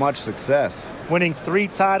so much success. Winning 3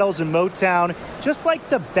 titles in Motown, just like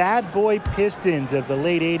the bad boy Pistons of the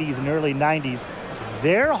late 80s and early 90s,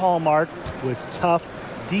 their hallmark was tough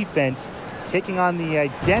defense, taking on the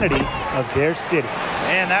identity of their city.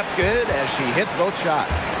 And that's good as she hits both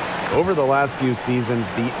shots. Over the last few seasons,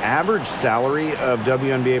 the average salary of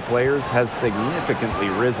WNBA players has significantly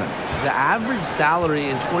risen. The average salary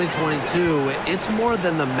in 2022, it's more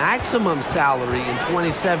than the maximum salary in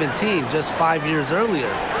 2017, just 5 years earlier,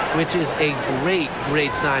 which is a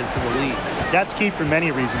great sign for the league. That's key for many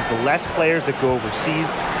reasons. The less players that go overseas,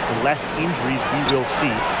 the less injuries we will see.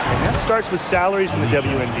 And that starts with salaries in the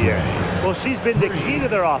WNBA. Well, she's been the key to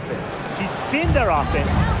their offense. She's been their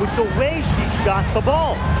offense with the way she shot the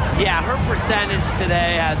ball. Yeah, her percentage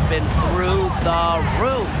today has been through the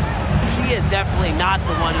roof. She is definitely not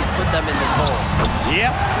the one who put them in this hole.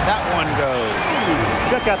 Yep, that one goes.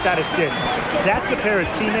 Check out that assist. That's a pair of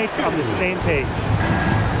teammates on the same page.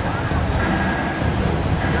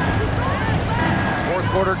 Fourth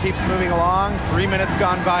quarter keeps moving along. 3 minutes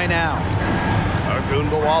gone by now.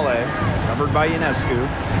 Ogunbowale, covered by Ionescu.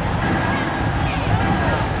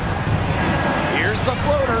 Here's the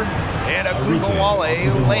floater, and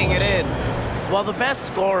Ogunbowale laying it in. Well, the best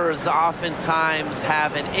scorers oftentimes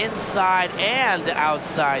have an inside and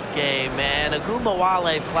outside game, and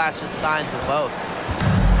Ogunbowale flashes signs of both.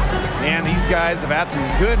 And these guys have had some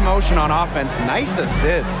good motion on offense. Nice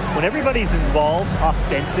assists. When everybody's involved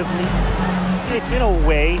offensively, it's in a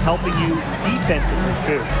way helping you defensively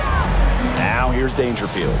too. Now here's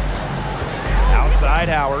Dangerfield. Outside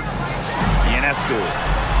Howard. Ionescu.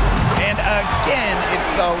 And again, it's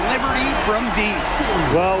the Liberty from deep.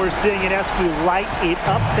 Well, we're seeing Ionescu light it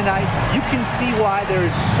up tonight. You can see why there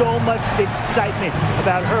is so much excitement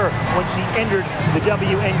about her when she entered the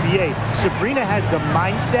WNBA. Sabrina has the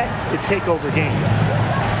mindset to take over games.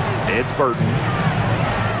 It's Burton.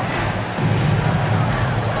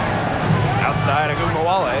 Outside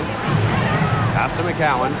Ogunbowale. Pass to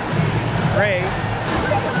McCowan. Gray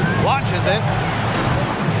launches it.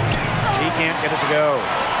 She can't get it to go.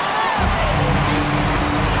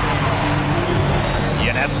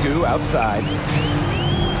 Ionescu outside.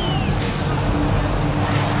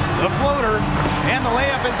 The floater, and the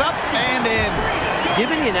layup is up and in.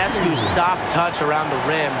 Given Ionescu's soft touch around the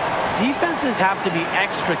rim, defenses have to be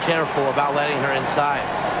extra careful about letting her inside.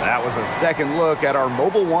 That was a second look at our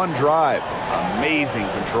Mobile One drive. Amazing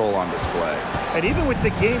control on display. And even with the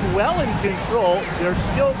game well in control, they're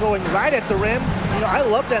still going right at the rim. You know, I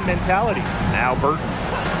love that mentality. Now Burton.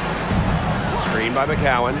 Screen by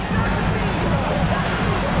McCowan.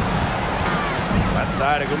 Left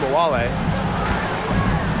side of Ogunbowale.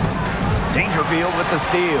 Dangerfield with the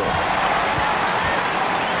steal.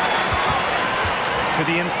 To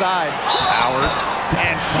the inside. Howard.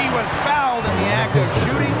 And she was fouled in the act of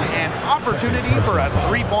shooting, an opportunity for a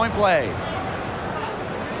three-point play.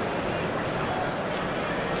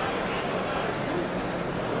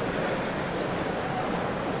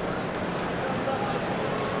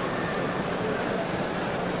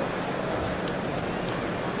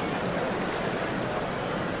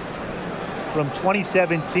 From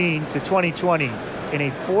 2017 to 2020, in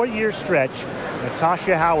a 4-year stretch,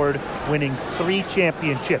 Natasha Howard winning 3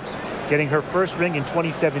 championships, getting her first ring in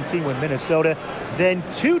 2017 with Minnesota, then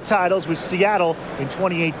 2 titles with Seattle in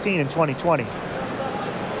 2018 and 2020.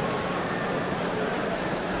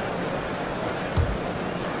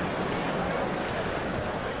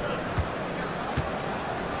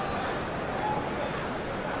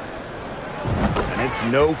 It's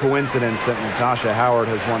no coincidence that Natasha Howard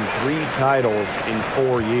has won 3 titles in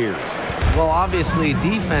 4 years. Well, obviously,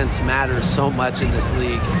 defense matters so much in this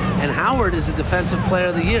league, and Howard is a Defensive Player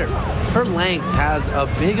of the Year. Her length has a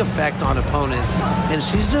big effect on opponents, and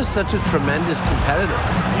she's just such a tremendous competitor.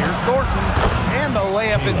 Here's Thornton, and the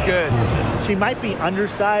layup is good. She might be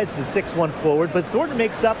undersized as a 6'1" forward, but Thornton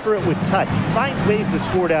makes up for it with touch, finds ways to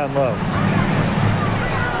score down low.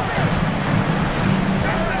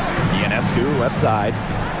 Ionescu left side.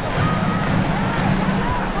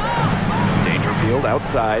 Dangerfield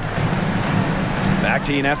outside. Back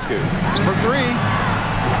to Ionescu for 3.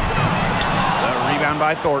 The rebound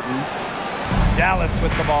by Thornton. Dallas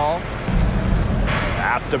with the ball.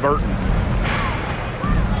 Pass to Burton.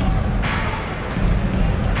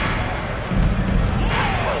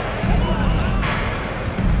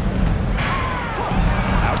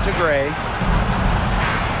 Out to Gray.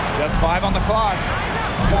 Just 5 on the clock.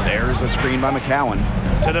 There's a screen by McCowan.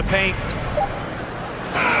 To the paint.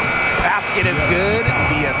 Basket is good.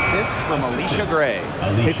 The assist from Alicia Gray.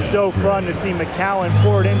 It's so fun to see McCowan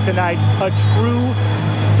pour it in tonight. A true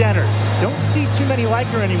center. Don't see too many like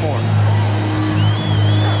her anymore.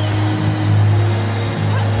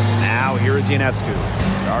 Now here's Ionescu.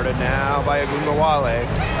 Guarded now by Agunbowale.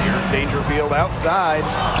 Here's Dangerfield outside.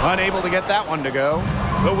 Unable to get that one to go.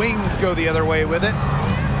 The Wings go the other way with it.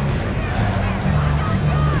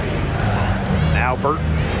 Now Burton.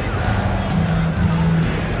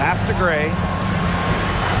 Pass to Gray.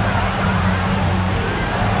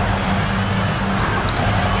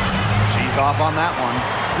 She's off on that one.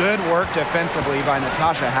 Good work defensively by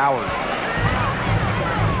Natasha Howard.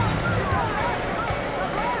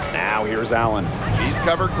 Now here's Allen. She's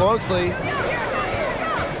covered closely.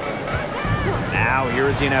 Now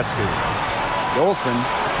here's Ionescu. Dolson,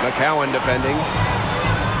 McCowan defending.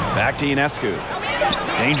 Back to Ionescu.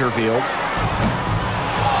 Dangerfield.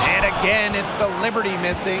 And again, it's the Liberty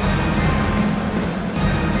missing.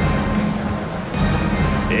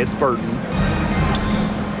 It's Burton.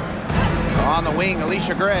 On the wing,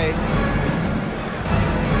 Alicia Gray.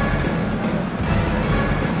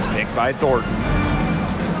 Picked by Thornton.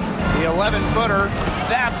 The 11-footer,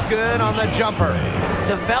 that's good on the jumper.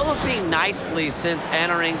 Developing nicely since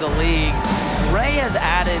entering the league, Gray has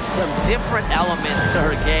added some different elements to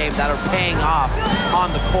her game that are paying off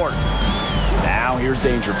on the court. Now here's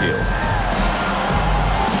Dangerfield.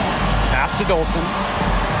 Pass to Dolson.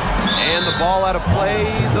 And the ball out of play,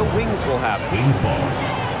 the Wings will have it. Wings ball.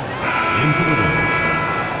 In for the Wings,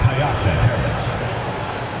 Tyasha Harris.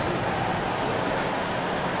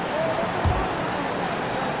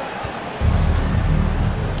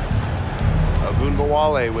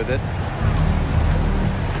 Agunbowale with it.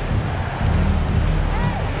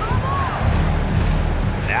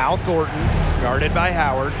 Now Thornton, guarded by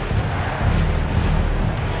Howard.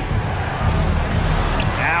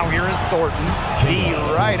 Now here is Thornton. Be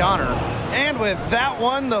right on her. And with that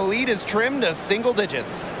one, the lead is trimmed to single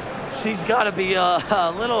digits. She's got to be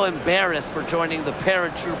a little embarrassed for joining the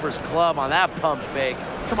Paratroopers Club on that pump fake.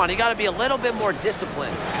 Come on, you got to be a little bit more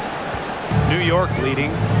disciplined. New York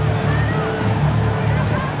leading.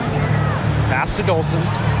 Pass to Dolson.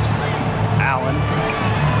 Allen.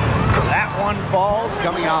 That one falls,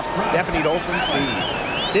 coming off Stephanie Dolson's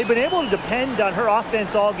feet. They've been able to depend on her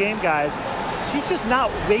offense all game, guys. She's just not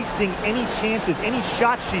wasting any chances, any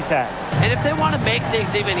shots she's had. And if they want to make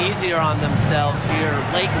things even easier on themselves here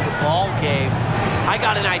late in the ball game, I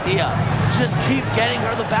got an idea. Just keep getting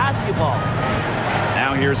her the basketball.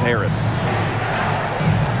 Now here's Harris.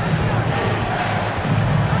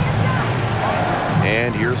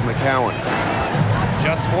 And here's McCowan.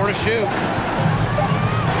 Just 4 to shoot.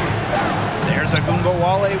 There's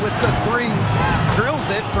Agunbowale with the 3. Drills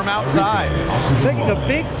it from outside. Making a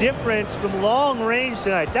big difference from long range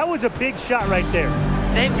tonight. That was a big shot right there.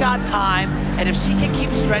 They've got time, and if she can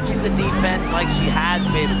keep stretching the defense like she has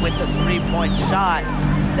been with the 3-point shot,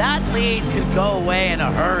 that lead could go away in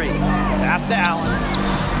a hurry. Pass to Allen.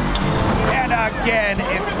 And again,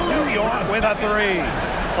 it's New York with a 3.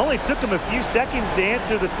 Only took them a few seconds to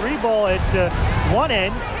answer the 3 ball at one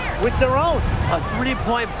end with their own. A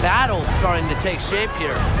 3-point battle starting to take shape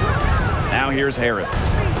here. Now here's Harris.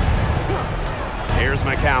 Here's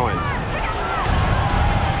McCowan.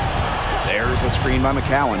 There's a screen by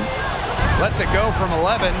McCowan. Lets it go from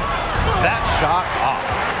 11. That shot off.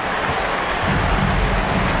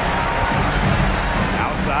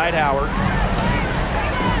 Outside Howard.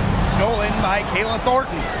 Stolen by Kayla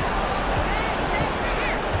Thornton.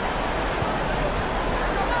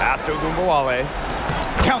 Pass to Agunbowale.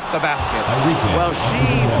 Count the basket. Well,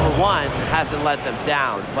 she, for one, hasn't let them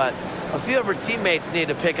down, but a few of her teammates need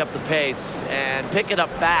to pick up the pace and pick it up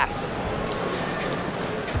fast.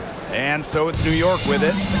 And so it's New York with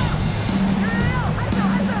it.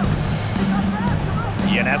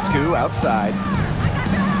 Ionescu outside.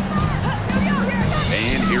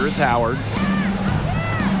 And here's Howard.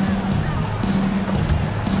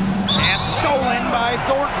 And stolen by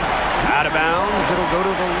Thornton. Out of bounds, it'll go to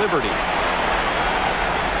the Liberty.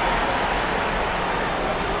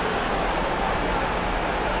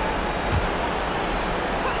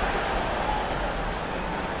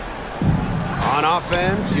 On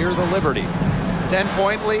offense, here the Liberty.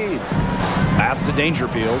 10-point lead. Pass to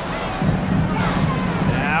Dangerfield.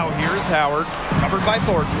 Now here's Howard, covered by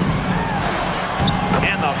Thornton.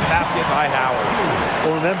 And the basket by Howard.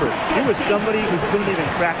 Well, remember, he was somebody who couldn't even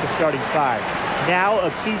crack the starting 5. Now a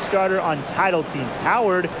key starter on title teams.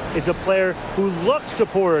 Howard is a player who looks to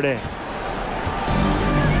pour it in.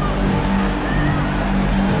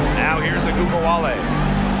 Now here's Agunbowale.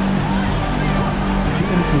 2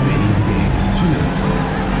 minutes remaining in the game. 2 minutes.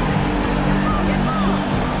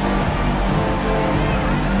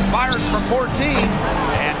 Fires from 14.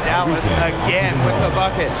 And Dallas again with the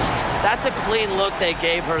bucket. That's a clean look they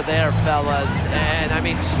gave her there, fellas. And, I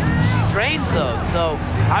mean, she trains those, so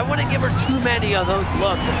I wouldn't give her too many of those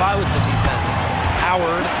looks if I was the defense.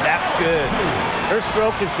 Howard, that's good. Her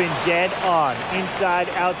stroke has been dead on. Inside,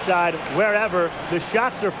 outside, wherever. The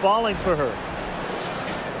shots are falling for her.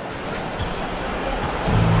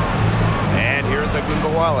 And here's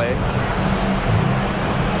Ogunbowale.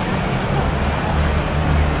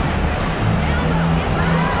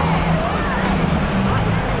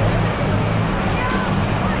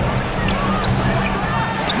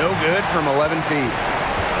 No good from 11 feet.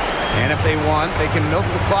 And if they want, they can milk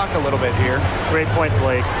the clock a little bit here. Great point,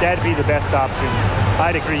 Blake. That'd be the best option.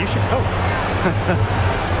 I'd agree. You should coach.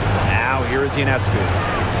 Now here is Ionescu.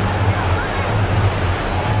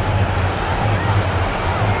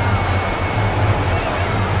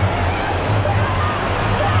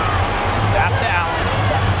 Pass to Allen.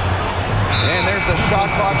 And there's the shot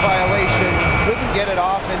clock violation. Couldn't get it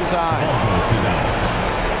off in time.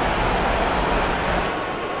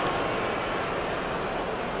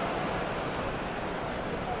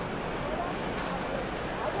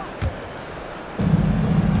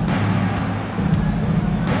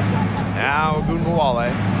 Now Ogunbowale,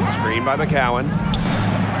 screened by McCowan.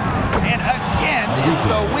 And again, it's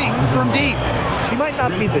the wings from deep. She might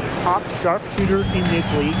not be the top sharpshooter in this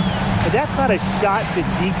league, but that's not a shot that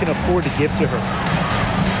D can afford to give to her.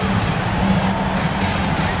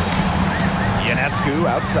 Ionescu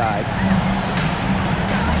outside.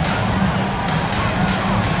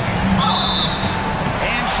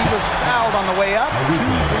 And she was fouled on the way up. 2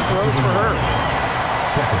 free throws for her.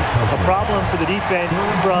 A problem for the defense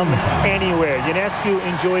from anywhere. Ionescu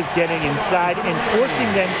enjoys getting inside and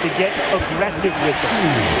forcing them to get aggressive with them.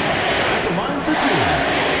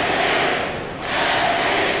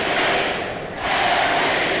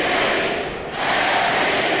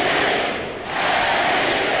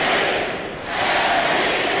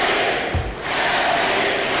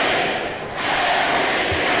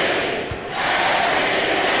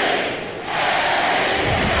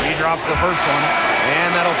 He drops the first one.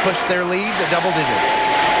 And that'll push their lead to double digits.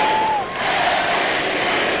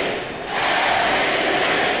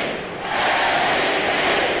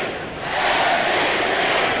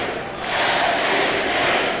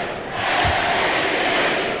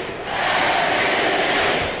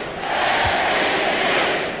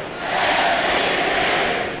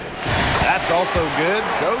 That's also good,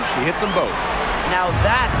 so she hits them both. Now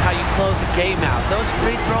that's how you close a game out. Those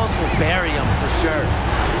free throws will bury them for sure.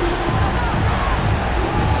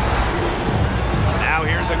 Now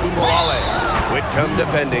here's Ogunbowale. Whitcomb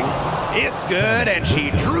defending. It's good, and she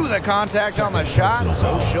drew the contact on the shot,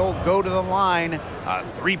 so she'll go to the line. A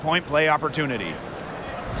 3-point play opportunity.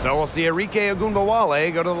 So we'll see Arike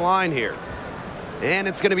Ogunbowale go to the line here. And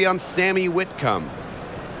it's going to be on Sammy Whitcomb.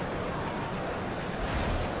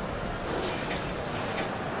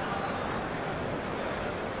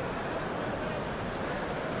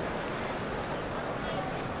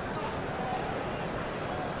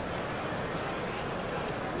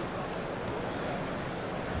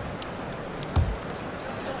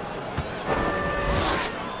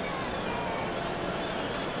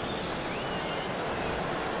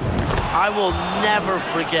 I will never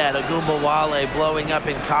forget Ogunbowale blowing up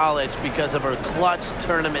in college because of her clutch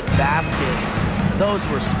tournament baskets. Those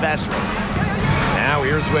were special. Now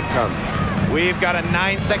here's Whitcomb. We've got a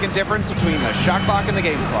 9-second difference between the shot clock and the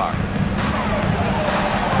game clock.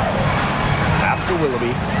 Pass to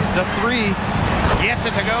Willoughby. The 3 gets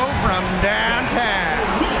it to go from downtown.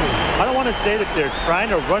 I don't want to say that they're trying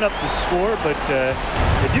to run up the score, but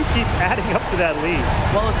they do keep adding up to that lead.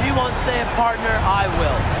 Well, if you won't say it, partner, I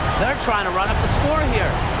will. They're trying to run up the score here.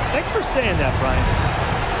 Thanks for saying that, Brian.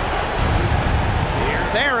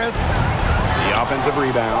 Here's Harris. The offensive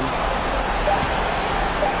rebound.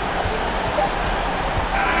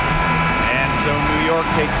 And so New York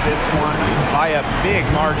takes this one by a big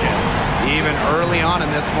margin. Even early on in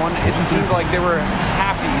this one, it seemed like they were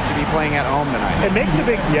happy to be playing at home tonight. It makes a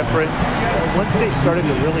big difference once they started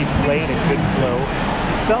to really play in a good flow.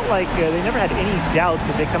 It felt like they never had any doubts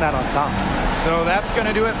that they come out on top. So that's going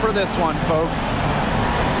to do it for this one, folks.